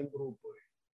women's yung isang grupo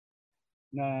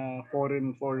na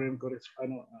foreign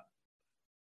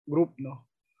group, no?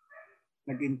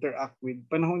 Nag-interact with.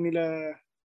 Panahon nila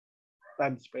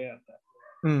Tads pa yata.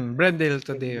 Brendel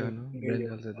Tadeo, no?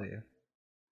 Brendel Tadeo.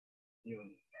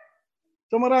 Yun.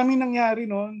 So marami nangyari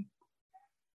noon.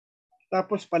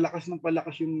 Tapos palakas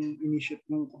yung initiative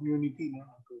ng community. No?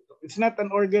 It's not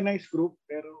an organized group,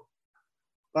 pero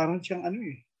parang siyang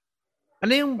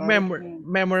Ano yung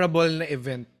memorable na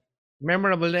event?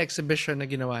 Memorable na exhibition na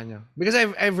ginawa niyo? Because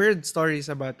I've heard stories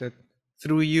about it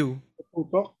through you. Sa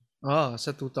tutok?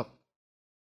 Sa tutok.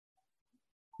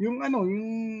 Yung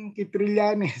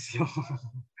Kitrillanes, yung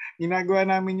ginagawa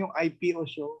namin yung IPO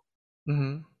show.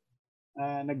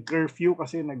 Nag-curfew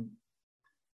kasi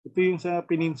ito yung sa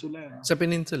Peninsula. No? Sa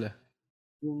Peninsula?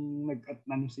 Yung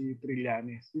si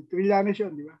Trillanes. Si Trillanes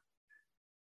yun, di ba?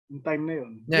 Yung time na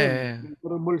yun. Yeah.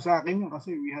 Memorable sa akin yun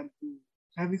kasi we had to,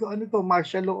 sabi ko, ano to,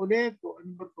 martial law ulit? O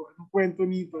ano ba to? Anong kwento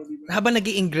nito? Di ba? Habang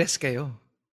nag-i-ingress kayo?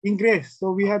 Ingress.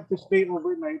 So we had to stay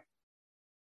overnight.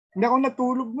 Hindi ako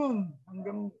natulog nun.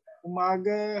 Hanggang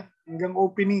umaga, hanggang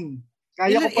opening.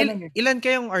 Kaya ko pa nun . Ilan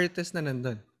kayong artist na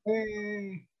nandun?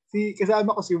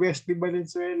 Kasama ko si Wesley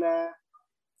Valenzuela.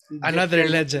 Another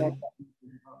legend.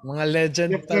 Mga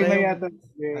legend pala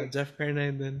Jeff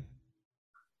Carnaden.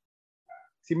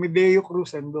 Si Medeo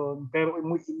Cruz andun. Pero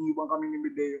iniwan kami ni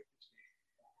Medeo Cruz.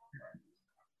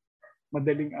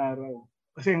 Madaling araw.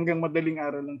 Kasi hanggang madaling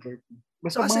araw lang curtain.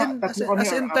 Basta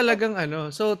as in talagang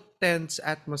so tense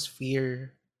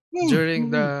atmosphere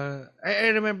during the I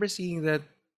remember seeing that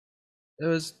it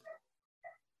was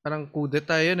parang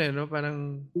kudeta yun no?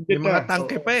 Parang may mga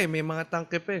tangke pa may mga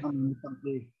tangke pa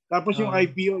Tapos yung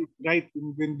IPO, right,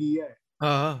 yung Buendia.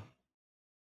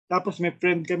 Tapos may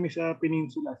friend kami sa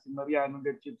Peninsula, si Mariano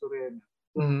del Cinturena.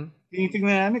 So,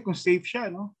 tinitingnan namin kung safe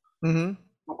siya, no?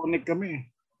 Makonect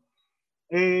kami.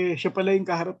 Siya pala yung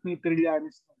kaharap ni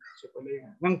Trillanes. Siya pala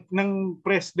yung, ng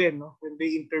press din, no? When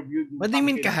they interviewed. What do you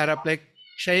mean kaharap? Like,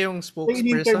 siya yung spokesperson?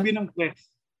 Yung interview ng press.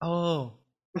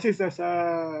 Kasi sa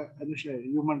siya,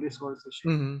 human resources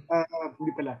siya.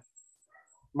 Hindi pala.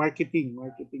 Marketing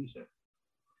siya.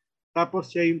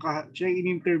 Tapos siya yung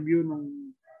in-interview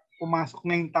nung pumasok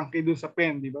na yung tangke doon sa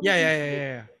pen, di ba?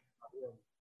 Yeah.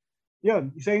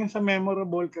 Yun, isa yun sa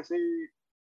memorable kasi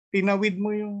tinawid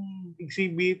mo yung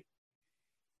exhibit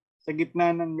sa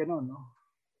gitna ng gano'n, no?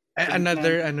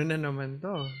 Another na naman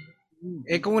to.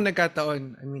 Kung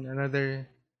nagkataon, another...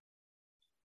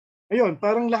 Ayun,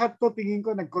 parang lahat to tingin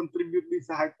ko nag-contribute din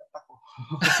sa heart attack ko.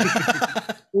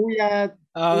 Uyat,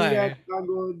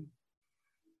 pagod.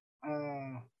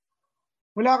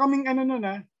 Wala kaming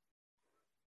nun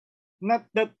not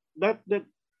that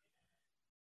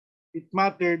it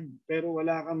mattered, pero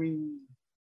wala kaming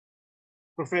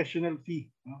professional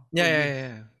fee. No?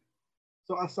 Yeah.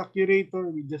 So as a curator,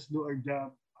 we just do our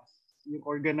job. As yung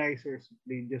organizers,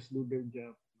 they just do their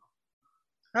job.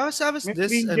 How was may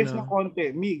this? Na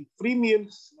konti. Free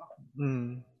meals.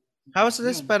 How was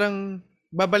this? Parang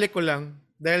babalik ko lang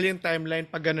dahil yung timeline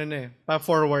pa ganun pa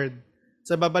forward.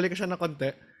 So babalik ko siya na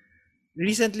konti.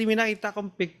 Recently, may nakita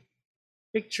akong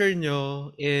picture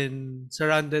nyo in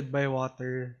Surrounded by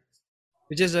Water,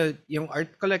 which is yung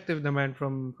art collective naman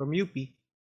from UP.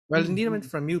 Well, hindi naman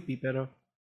from UP, pero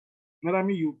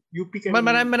marami UP kayo.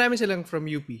 Marami silang from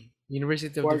UP,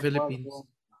 University of the Philippines.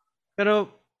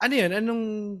 Pero ano yun?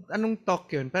 Anong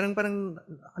talk yun? Parang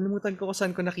alimutan ko kung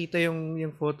saan ko nakita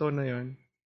yung photo na yun.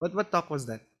 What talk was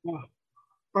that?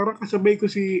 Parang kasabay ko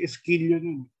si Eskilio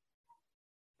nun.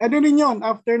 Ano rin yun,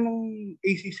 after ng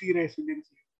ACC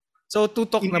residency. So,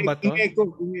 tutok na ba to?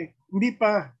 Hindi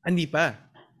pa. Hindi pa.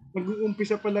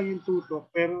 Nag-uumpisa pa lang yung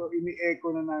tutok, pero ini-echo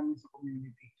na namin sa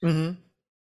community. Mm-hmm.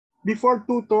 Before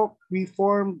tutok, we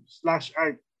formed Slash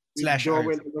Art with Slash Joel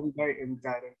Art. Alonday and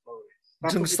Karen Flores.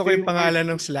 Gusto ko yung pangalan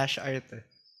ng Slash Art.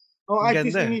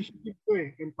 Artist initiative to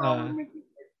empowerment.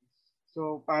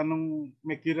 So, paano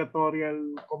may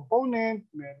curatorial component,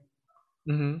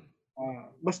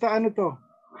 basta ano to,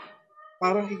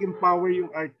 parang i-empower yung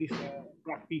artist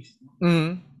practice.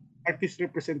 Artist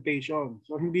representation.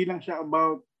 So, hindi lang siya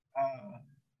about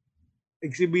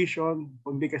exhibition,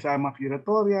 kundi kasama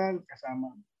curatorial,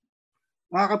 kasama.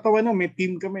 Nakakatawa no, may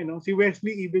team kami, no? Si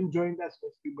Wesley even joined us.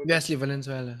 Wesley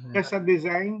Valenzuela. Siya sa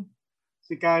design,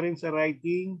 si Karen sa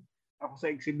writing, ako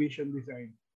sa exhibition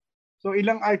design. So,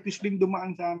 ilang artist din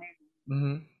dumaan sa amin.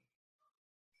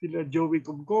 Sila Joey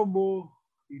Cubcobo,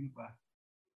 sino pa?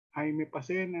 Jaime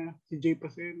Pasena, si Jay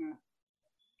Pasena.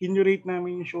 Kinurate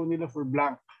namin yung show nila for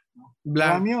Blank. No?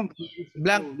 Blank. Yun.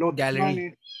 Blank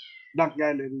Gallery. Blank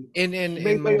Gallery. In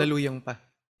Mandaluyong pa.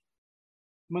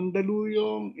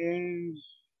 Mandaluyong and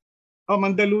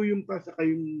Mandaluyong pa sa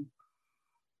kayong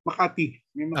Makati.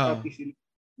 May Makati sila.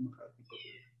 Makati pa.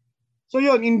 So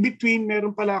yun, in between,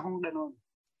 meron pala akong ganon.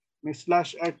 May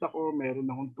Slash Art ako, meron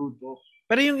akong tutok.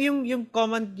 Pero yung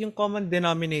common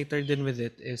denominator din with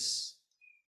it is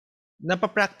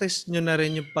napapractice nyo na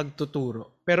rin yung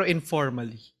pagtuturo, pero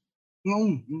informally.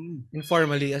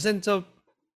 Informally. As in, so,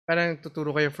 parang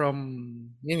tuturo kayo from,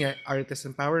 yun nga, artist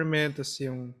empowerment, tapos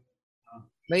yung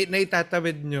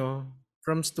naitatawid nyo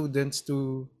from students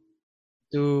to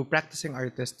practicing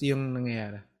artist, yung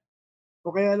nangyayari.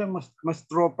 O kaya lang, mas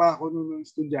tropa ako nung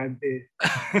estudyante.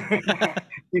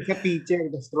 Sa teacher,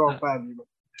 mas tropa, di ba?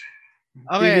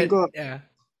 Okay,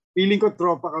 feeling ko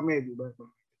tropa kami, di ba?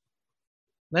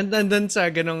 Nandun sa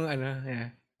ganong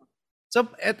So,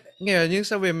 ngayon, yung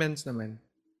sa women's naman,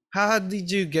 how did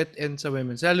you get in sa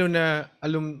women's? Lalo na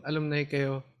alumni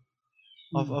kayo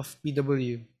of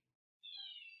PW.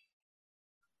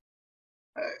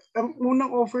 Ang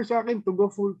unang offer sa akin to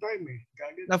go full-time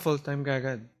Kagad. Na full-time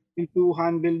kagad. To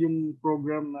handle yung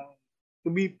program to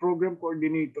be program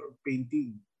coordinator of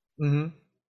painting.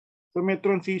 So may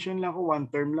transition lang ako,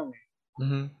 1 term lang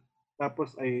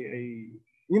Tapos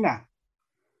yun na.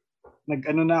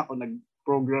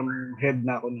 Nag-program head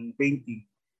na ako ng painting.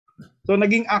 So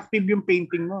naging active yung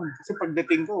painting noon. Kasi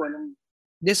pagdating ko, walang...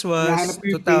 This was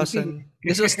 2000.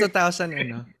 This was 2000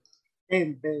 ano?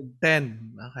 10.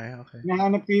 Okay.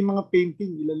 Nahanap ko yung mga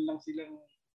painting. Ilan lang silang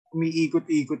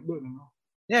umiikot-ikot doon. Ano?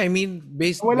 Yeah, I mean,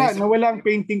 nawala ang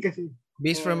painting kasi.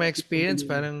 Based from my experience,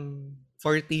 parang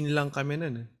 14 lang kami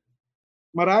nun.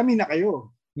 Marami na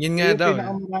kayo. Yun nga daw.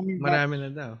 Marami na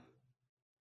daw.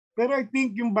 Pero I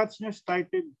think yung batch niya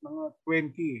started mga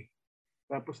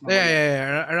 20 Tapos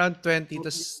yeah. Around 20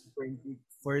 to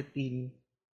 14.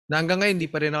 Na hanggang ngayon, hindi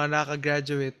pa rin ako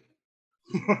nakaka-graduate.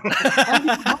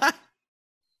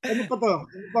 Ano pa to?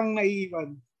 Ano pang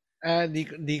naiiwan?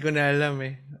 Di ko na alam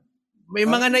May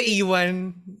mga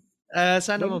naiwan.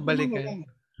 Sana mabalikan.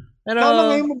 Pero,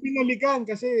 sana ngayon mo binalikan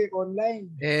kasi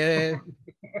online.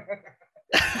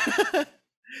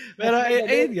 Pero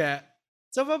ayun nga.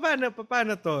 So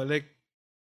paano to? Like,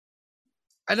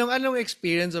 anong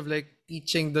experience of like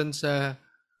teaching doon sa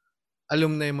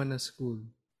alumni mo na school?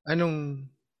 Anong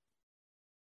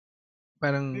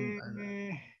parang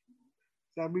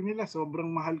sabi nila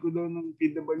sobrang mahal ko daw ng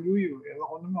PWU. Ewan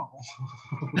ko naman ako.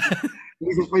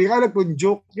 Hindi ko kaya kung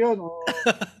joke yun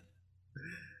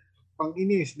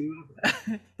pang-inis, di ba?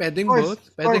 Pwedeng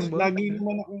both. Lagi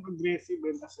naman akong aggressive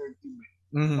and assertive.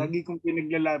 Lagi kong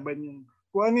pinaglalaban yung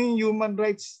kung ano yung human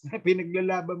rights na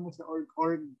pinaglalaban mo sa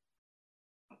org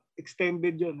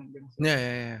extended yun hanggang sa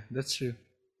yeah, that's true.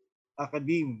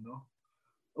 Academe, no?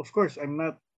 Of course, I'm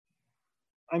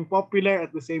popular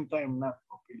at the same time not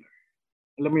popular.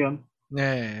 Alam mo yun?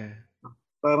 Yeah.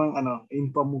 Parang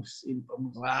infamous.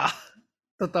 Wow.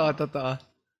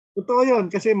 Totoo yun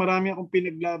kasi marami akong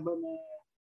pinaglaban na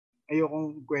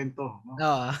ayokong kwento. No?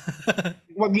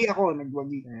 Nagwagi.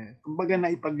 Yeah. Kumbaga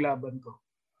naipaglaban ko.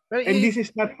 But and this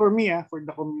is not for me, for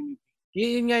the community.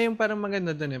 Yun nga yung parang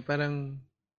maganda dun Parang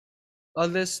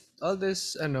all this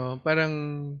parang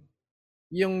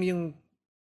yung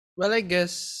well, I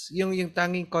guess yung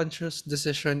tanging conscious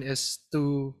decision is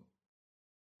to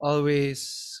always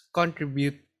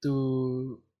contribute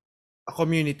to a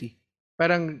community.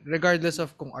 Parang regardless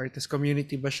of kung artist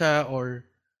community ba siya or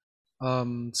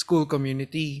school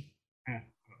community.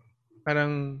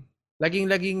 Parang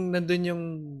laging nandun yung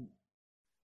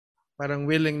parang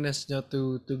willingness nyo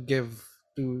to give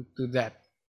to that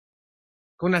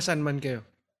Kung nasaan man kayo.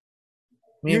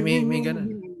 May ganun.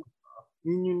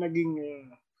 Yun yung naging,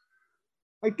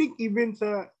 I think even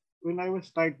when I was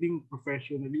starting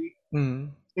professionally,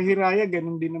 sa Hiraya,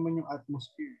 ganun din naman yung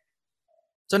atmosphere.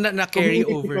 So na-carry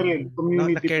over.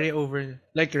 Community na-carry over.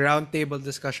 Like round table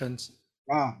discussions.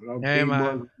 Round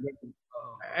table.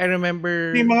 I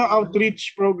remember... Yung mga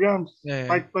outreach programs,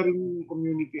 part pa rin yung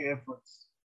community efforts.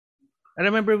 I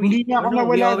remember we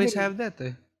always have that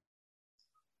eh.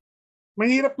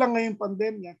 Mahirap lang ngayon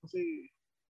pandemya kasi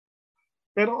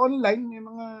pero online may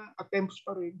mga attempts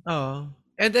pa rin. Oo.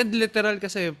 And literal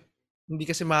kasi hindi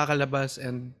kasi makakalabas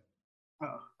and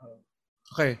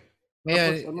okay.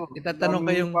 Ngayon, tatanong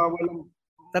kayong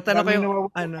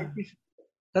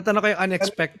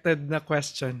unexpected na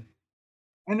question.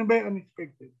 Ano ba yung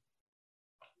unexpected?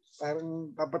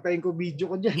 Parang papatayin ko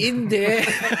video ko dyan. Hindi.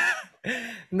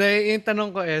 Yung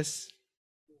tanong ko is,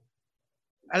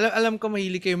 alam ko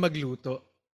mahilig kayo magluto.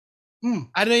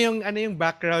 Ano yung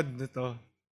background nito?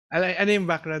 Ano yung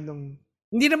background ng...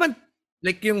 Hindi naman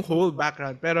like yung whole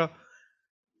background, pero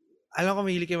alam ko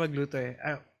mahilig kayo magluto eh.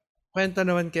 Kwento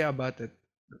naman kayo about it.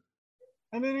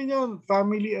 Ano rin yun?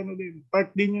 Family, din.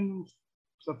 Part din yun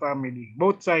sa family.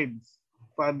 Both sides.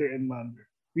 Father and mother.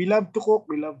 We love to cook,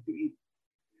 we love to eat.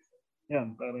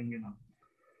 Yan, parang yun.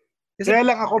 Kaya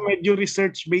lang ako medyo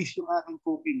research-based yung aking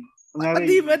cooking. What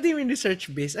do you mean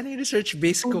research-based? Ano yung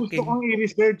research-based cooking? Gusto kong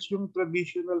i-research yung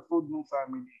traditional food ng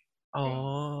family.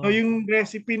 Oh. So yung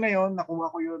recipe na yon,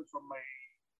 nakuha ko yun from my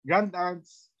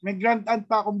grand-aunts. May grand-aunt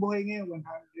pa akong buhay ngayon,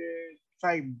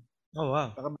 105. Oh,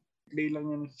 wow. Day lang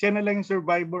yun. Siya na lang yung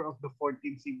survivor of the 14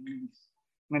 siblings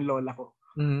ng lola ko.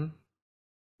 Mm-hmm.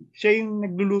 Siya yung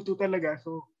nagluluto talaga.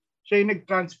 So, siya yung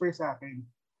nag-transfer sa akin.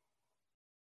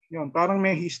 Yun, parang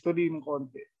may history ng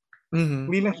konti.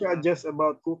 Mm-hmm. Hindi lang siya just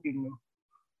about cooking, no?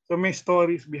 So, may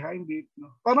stories behind it,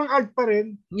 no? Parang art pa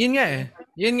rin. Yun nga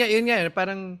eh.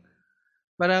 Parang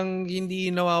hindi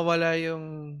nawawala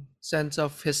yung sense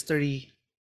of history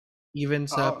even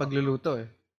sa pagluluto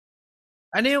eh.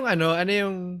 Ano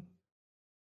yung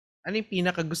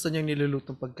pinakagusto niyang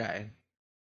nilulutong pagkain?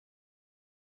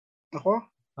 Ako?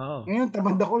 Oo. Ngayon,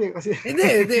 tamad ako eh. Kasi...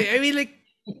 Hindi. I mean like,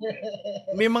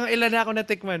 may mga ilan na ako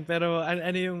natikman, pero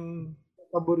ano yung...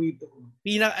 Paborito ko.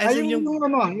 Yung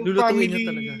lulutuin niyo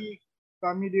talaga.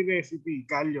 Family recipe,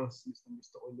 kalyos.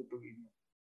 Gusto ko lutuin.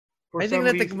 I think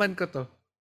natikman ko to.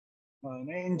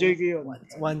 Na-enjoy ko yun.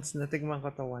 Once, natikman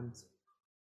ko to once.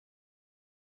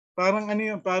 Parang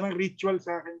parang ritual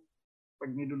sa akin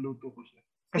pag niluluto ko siya.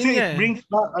 Kasi it brings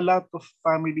back a lot of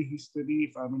family history,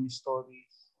 family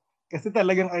stories. Kasi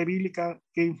talagang I really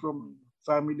came from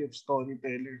family of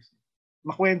storytellers.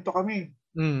 Makwento kami.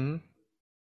 Mm-hmm.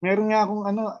 Meron nga akong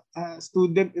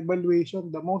student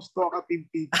evaluation, the most talkative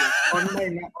teacher.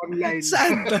 Online.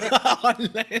 Saan to?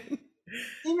 Online?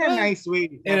 In a nice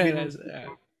way.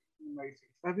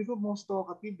 Sabi ko, most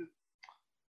talkative.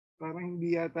 Parang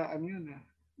hindi yata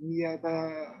hindi yata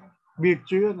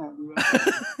virtue yun. Diba?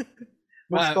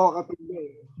 Most talkative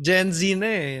eh. Gen Z na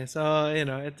eh. So,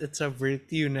 it's a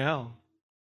virtue now.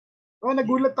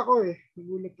 Nagulat ako eh.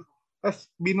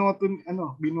 Tapos binoto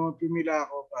nila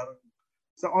ako parang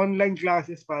sa online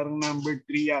classes parang number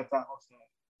 3 yata ako sa...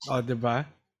 diba?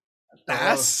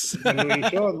 Taas!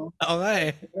 Evaluation, no? Oo nga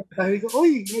eh. Sabi ko,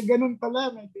 may ganun pala.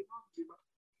 May ganun, diba?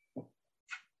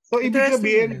 So, ibig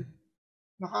sabihin,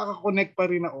 nakaka-connect pa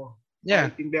rin ako. Yeah.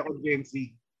 Kahit hindi ako Gen Z.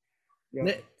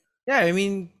 Yeah, I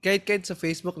mean, kahit sa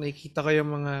Facebook, nakikita ko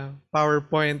yung mga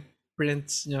PowerPoint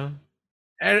prints nyo.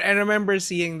 I remember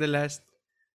seeing the last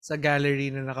sa gallery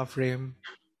na naka-frame.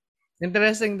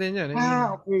 Interesting din yun.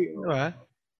 Okay. Diba?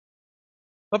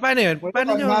 Paano yun?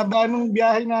 Paano nyo? Haba nung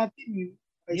biyahe natin.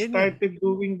 I started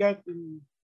doing that in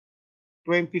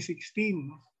 2016.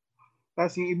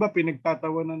 Tapos yung iba,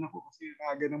 pinagtatawanan ako kasi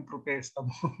aga ng protesta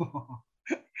mo.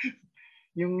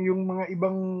 yung mga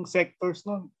ibang sectors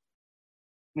nun,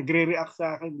 nagre-react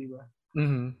sa akin, di ba?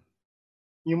 Mm-hmm.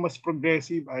 Yung mas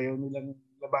progressive, ayaw nilang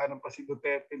labanan pa si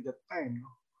Duterte that time.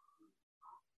 No?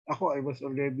 Ako, I was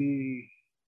already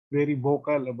very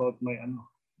vocal about my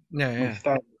my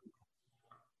style.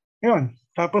 Yun.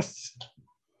 Tapos,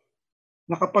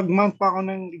 nakapag-mount pa ako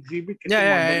ng exhibit. Kasi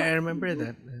I remember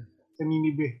that. Sa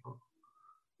Ninive.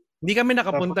 Hindi kami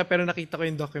nakapunta pero nakita ko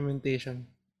yung documentation.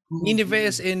 Ninive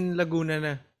is in Laguna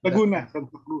na. Laguna,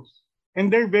 Santa Cruz. And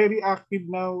they're very active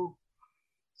now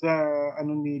sa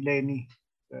ni Lenny.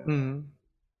 Sa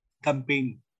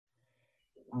campaign.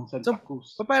 Ang Santa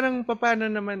Cruz. Paano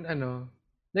naman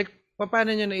like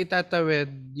paano nyo na itatawid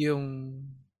yung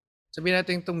sabihin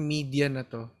natin itong media na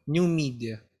to, new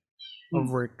media of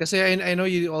work. Kasi I know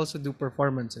you also do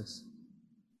performances.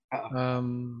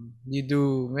 You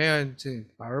do ngayon,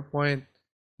 PowerPoint,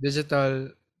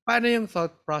 digital. Paano yung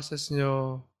thought process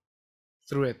nyo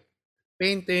through it?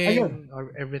 Ayun, Painting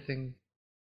or everything?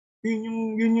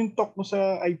 yun yung talk mo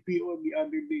sa IPO the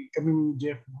other day, kami ni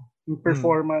Jeff, no? Yung Mm.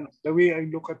 performance, the way I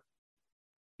look at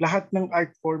lahat ng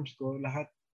art forms ko, lahat,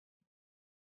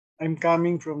 I'm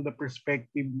coming from the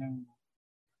perspective ng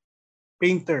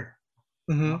painter.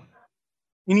 Mm-hmm. No?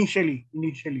 Initially.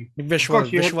 Of Visual,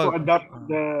 course, you have to visual. adapt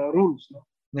the rules. No?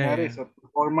 Kunyari, Yeah. sa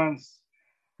performance,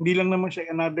 hindi lang naman siya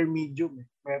another medium. Eh.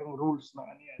 Merong rules na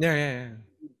ano yan. Yeah.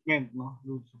 Engagement, no?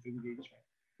 Rules of engagement.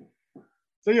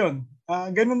 So yun,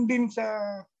 ganun din sa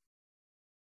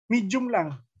medium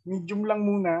lang. Medium lang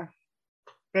muna.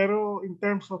 Pero in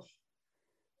terms of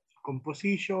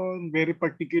composition, very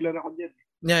particular ako dyan.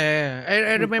 Yeah.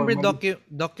 I remember Formally.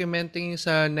 documenting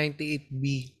sa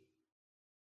 98B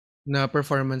na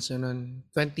performance yun nun.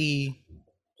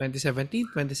 2017,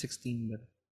 2016.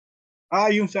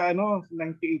 Yung sa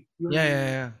 98. Yung,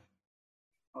 Yeah.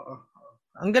 Oo.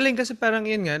 Ang galing kasi parang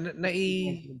yun nga,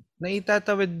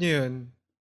 naitatawid nyo yun.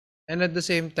 And at the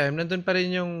same time, nandun pa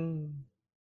rin yung,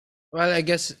 well, I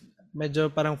guess,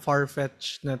 medyo parang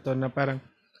far-fetched na to, na parang,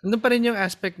 nandun pa rin yung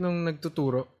aspect nung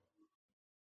nagtuturo.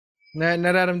 Na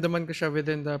nararamdaman ko siya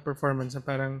within the performance na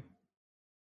parang,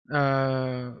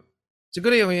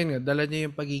 siguro yung yun nga, dala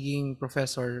niya yung pagiging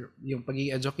professor, yung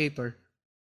pagiging educator,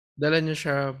 dala niya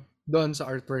siya doon sa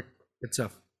artwork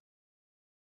itself.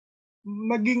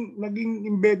 Naging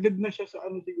embedded na siya sa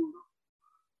ano siguro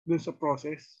doon sa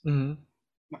process. Mm-hmm.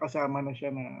 Nakasama na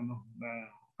siya na na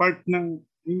part ng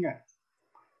yun nga.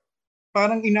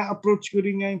 Parang ina-approach ko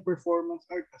rin nga yung performance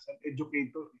art as an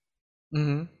educator.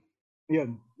 Mm-hmm.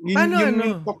 Yun. Paano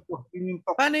Yung talk ko.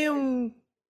 Paano yung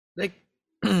like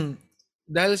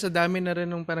dahil sa dami na rin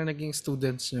nung parang naging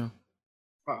students nyo.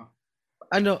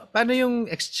 Paano yung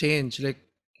exchange? Like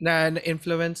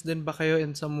na-influence din ba kayo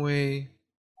in some way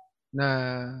na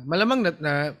malamang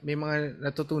na may mga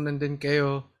natutunan din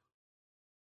kayo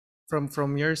from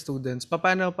your students?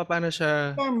 Paano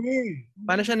siya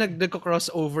paano siya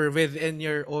nagko-crossover within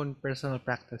your own personal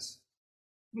practice?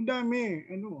 Madami.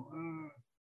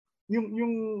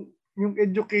 Yung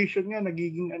education nga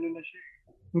nagiging na siya.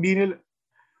 Hindi nila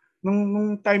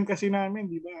nung time kasi namin,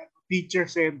 di ba?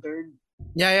 Teacher-centered.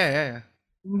 Yeah.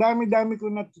 Ang dami-dami ko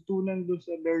natutunan doon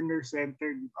sa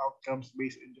learner-centered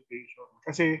outcomes-based education.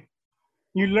 Kasi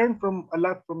you learn a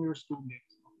lot from your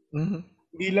students. Mm-hmm.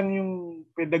 Hindi lang yung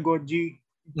pedagogy,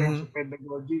 in terms of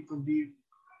pedagogy, kundi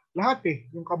lahat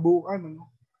yung kabuuan,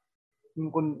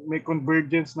 yung may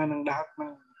convergence na ng lahat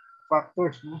ng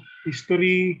factors,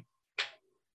 history,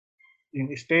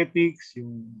 yung aesthetics,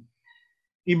 yung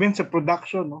even sa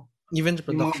production, Even sa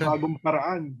production. Yung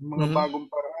mga bagong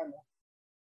paraan,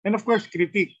 and of course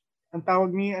critique. Ang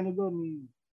tawag ni doon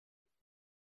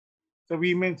sa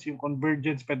women's yung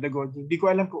convergence pedagogy. Hindi ko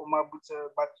alam kung umabot sa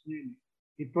batch niyo yun.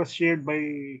 It was shared by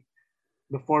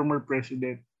the former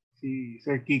president, si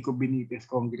Sir Kiko Benitez,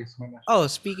 congressman. Oh,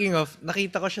 speaking of,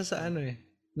 nakita ko siya sa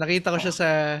Nakita ko siya sa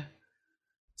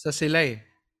Silay.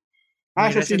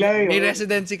 Sa Silay. May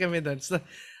residency kami doon. So,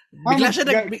 bigla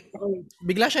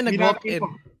siya nag-walk in.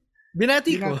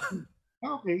 Binati ko.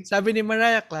 Okay. Sabi ni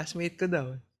Mariah, classmate ko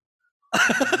daw.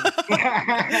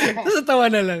 Tapos tawa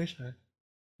na lang siya.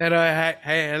 Pero,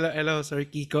 hello, Sir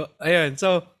Kiko. Ayun,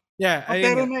 so, yeah.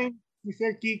 Pero si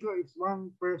Sir Kiko is one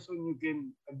person you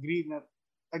can agree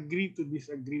to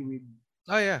disagree with.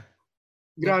 Oh, yeah.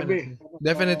 Grabe.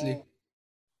 Definitely.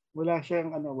 Wala siyang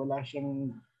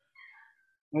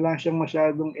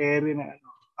masyadong ere na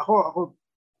Ako,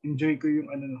 enjoy ko yung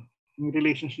yung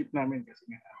relationship namin kasi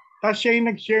nga. Tapos siya yung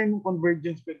nag-share ng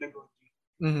convergence pedagogy.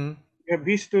 Mm-hmm. You have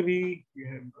history, you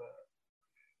have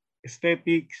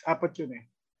aesthetics, apat yun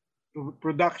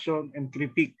production and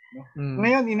critique. No?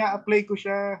 Ngayon, ina-apply ko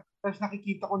siya, tapos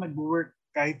nakikita ko nag-work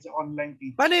kahit sa online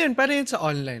teaching. Paano yun sa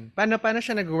online? Paano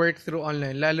siya nag-work through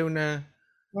online? Lalo na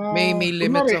may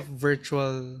limits of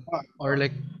virtual or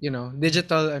like,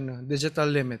 digital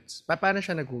limits. Paano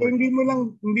siya nag-work? So, hindi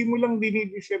mo lang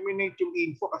dinidisseminate yung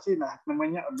info kasi lahat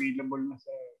naman niya available na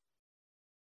sa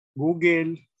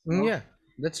Google. No? Yeah,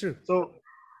 that's true. So,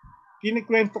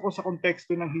 kinikwento ko sa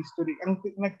konteksto ng history.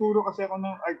 Nagturo kasi ako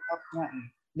ng art app nga.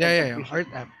 Yeah, art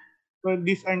app. So,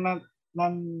 these are not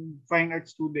non-fine art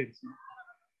students. No?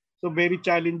 So, very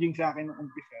challenging sa akin nung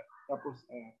umpisa. Tapos,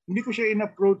 hindi ko siya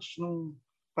in-approach nung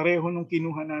pareho nung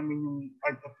kinuha namin yung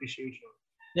art appreciation.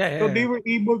 Yeah. So, they were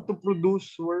able to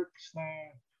produce works na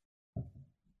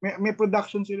may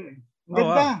production sila. Ganda.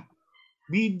 Wow.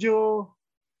 Video.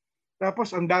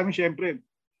 Tapos, ang dami syempre.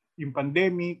 Yung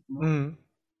pandemic. No?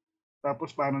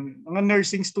 Tapos parang mga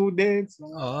nursing students,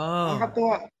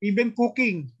 nakakatuwa. Even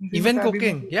cooking. Even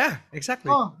cooking. Yeah,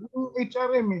 exactly. Yung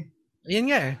HRM eh.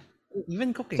 Yan nga eh. Even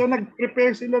cooking. So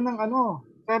nag-prepare sila ng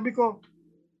sabi ko,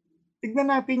 tignan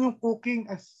natin yung cooking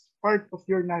as part of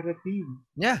your narrative.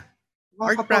 Yeah.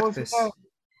 Art practice. Sila.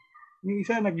 Yung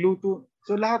isa nagluto.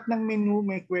 So lahat ng menu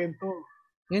may kwento.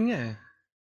 Yan nga eh.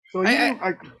 So yun yung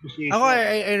art appreciation. Ako,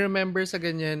 I remember sa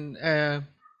ganyan,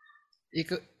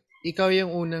 ikaw yung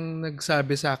unang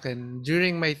nagsabi sa akin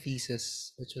during my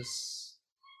thesis, which was...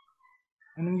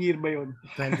 Anong year ba yun?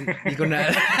 Hindi ko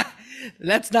na...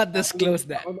 Let's not disclose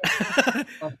that.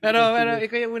 pero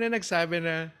ikaw yung unang nagsabi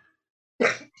na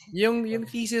yung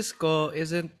thesis ko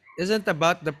isn't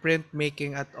about the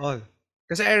printmaking at all.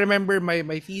 Kasi I remember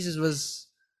my thesis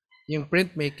was yung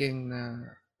printmaking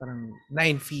na parang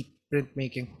 9 feet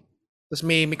printmaking. Tapos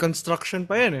may construction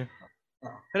pa yan eh.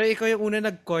 Pero ikaw yung una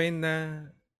nag-coin na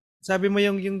sabi mo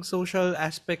yung social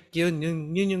aspect yun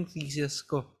yung thesis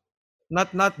ko.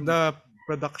 Not the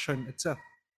production itself.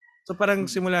 So parang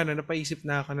simula na napaisip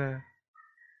na ako na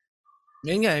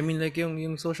yun nga, I mean like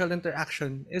yung social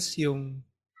interaction is yung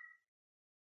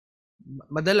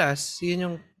madalas yun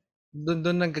yung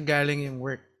doon nanggagaling yung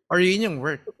work. Or yun yung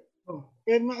work.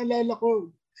 Kaya naalala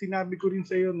ko, sinabi ko rin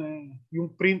sa'yo na yung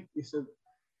print is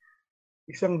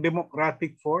isang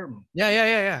democratic form.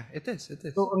 Yeah. It is.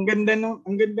 So ang ganda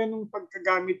nung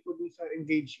pagkagamit ko dun sa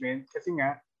engagement kasi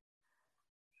nga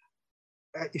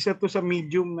isa to sa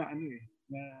medium na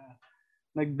na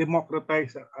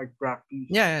nag-democratize sa art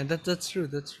practice. Yeah, that's true.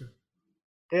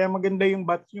 Kaya maganda yung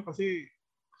batch nyo kasi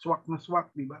swak na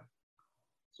swak, di ba?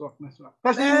 Swak na swak.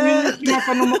 Kasi yung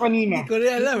tinatanong mo kanina. Hindi ko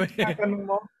rin alam eh. Tinatanong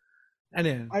mo. Ano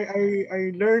yan?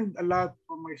 I learned a lot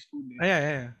from my students.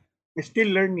 Yeah. I'm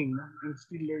still learning.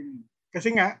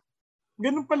 Kasi nga,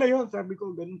 ganun pala yun. Sabi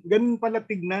ko, ganun pala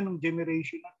tignan ng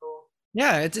generation na to.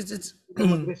 Yeah, it's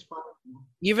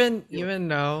even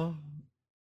now,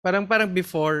 parang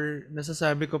before,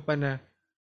 nasasabi ko pa na,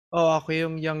 ako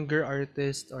yung younger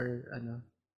artist or ano.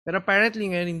 Pero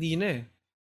apparently ngayon hindi na eh.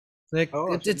 Like,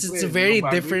 it's a very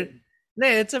different,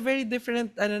 it's a very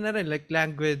different, na rin, like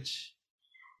language.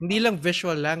 Hindi lang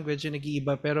visual language yung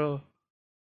nag-iiba, pero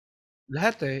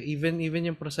lahat eh, even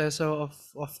yung proseso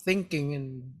of thinking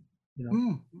and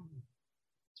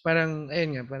parang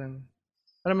ayun nga,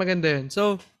 parang maganda yun.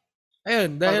 So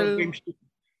ayun, dahil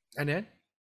ano yan?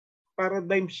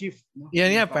 Paradigm shift, no?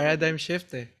 Yan nga, paradigm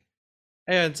shift eh.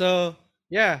 Ayun, so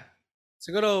yeah.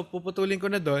 Siguro puputulin ko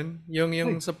na doon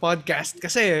yung sa podcast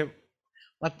kasi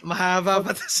mahaba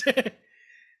pa kasi.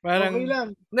 Parang, okay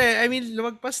lang. I mean,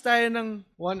 lumagpas tayo ng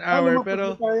 1 hour,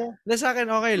 pero sa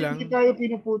akin okay lang. Hindi tayo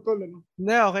pinuputol, ano?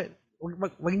 Hindi, okay.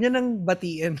 Wag niya nang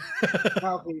batiin.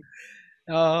 Okay.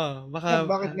 Oo, baka...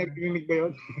 Bakit nagkrinig ba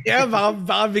yun? Yeah,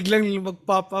 baka biglang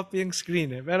mag-pop up yung screen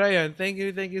eh. Pero ayun, thank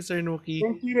you Sir Nuki.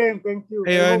 Thank you.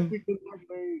 Ayun. I hope we can have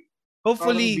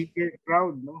hopefully, bigger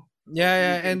crowd, no?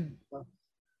 Yeah, and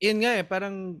yun nga eh,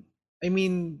 parang, I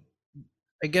mean,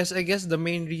 I guess the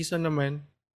main reason naman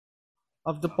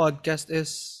of the podcast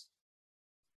is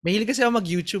mahilig kasi ako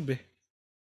mag-YouTube eh.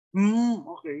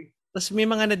 Okay. Tapos may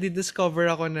mga nadidiscover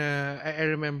ako na I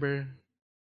remember.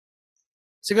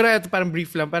 Siguro ito parang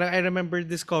brief lang. Parang I remember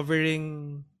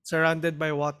discovering Surrounded by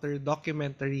Water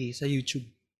documentary sa YouTube.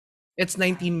 It's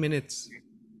 19 minutes.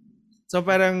 So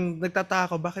parang nagtataka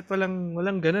ako, bakit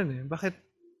walang ganun eh? Bakit?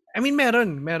 I mean,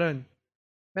 meron.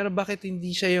 Pero bakit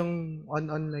hindi siya yung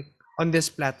on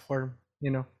this platform, you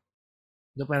know?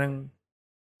 So parang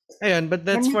ayun, but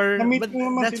that's for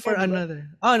another.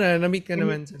 Oh, no, na-meet ka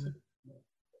naman sila.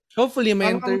 Hopefully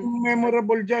may ang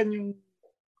memorable diyan yung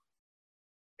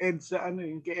sa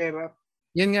yung kay Erap.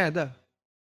 Yan nga daw.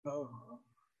 Oo.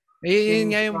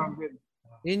 Yun nga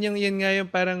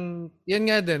yung parang yan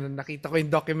nga din nakita ko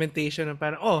yung documentation ng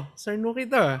parang Sir Nuki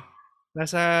to.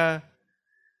 Nasa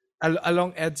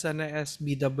along EDSA na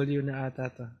SBW na ata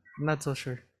to. I'm not so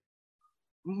sure.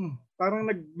 Parang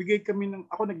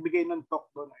ako nagbigay ng talk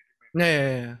doon.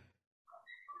 Yeah.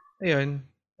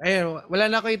 Ayun, wala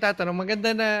na ako itatanong.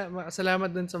 Maganda na,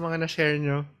 salamat dun sa mga na-share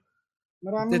nyo.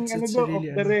 Maraming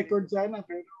off the record sana,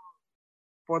 pero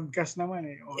podcast naman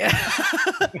eh. Yeah.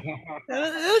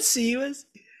 We'll see.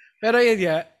 Pero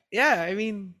yun yeah, I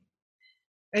mean,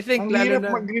 I think ang hirap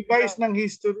mag-revise ng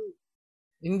history.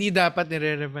 Hindi dapat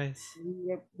nire-revise.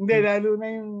 Hindi, lalo na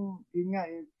yun nga,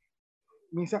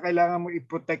 minsan kailangan mo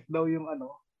i-protect daw yung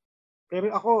Pero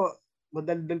ako,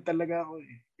 madaldal talaga ako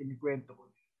eh. Kinikwento ko.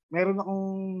 Meron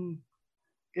akong,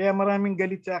 kaya maraming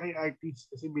galit sa aking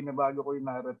artist kasi binabago ko yung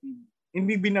narrative.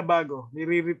 Hindi binabago,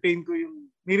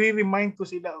 nire-remind ko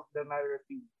sila of the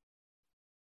narrative.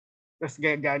 Tapos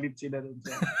gagalit sila dun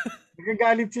sa...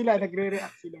 Nagagalit sila,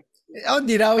 nagre-react sila.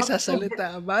 Hindi na ako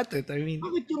sasalita about it. I mean...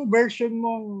 Bakit yung version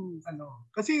mong,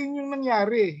 kasi yun yung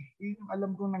nangyari. Yun yung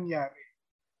alam kong nangyari.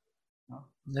 No?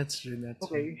 That's true.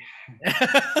 Okay.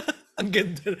 Ang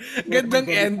gandang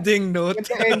ending note.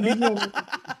 Ganda ending yun.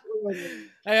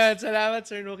 Ayan, salamat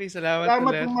Sir Nuki. Salamat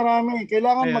ulit. Ng marami.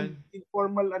 Kailangan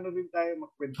mag-informal rin tayo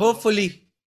magkwento. Hopefully,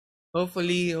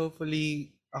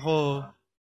 ako,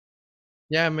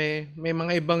 may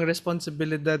mga ibang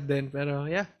responsibilidad din. Pero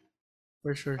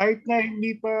for sure. Kahit na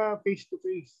hindi pa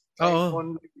face-to-face.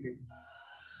 Online.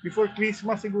 Before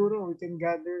Christmas siguro, we can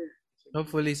gather.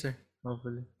 Hopefully, sir.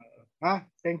 Hopefully.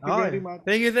 Thank you very much.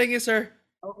 Thank you, sir.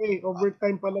 Okay,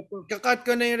 overtime pala to. Kakat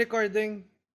ko na yung recording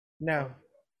now.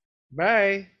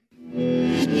 Bye!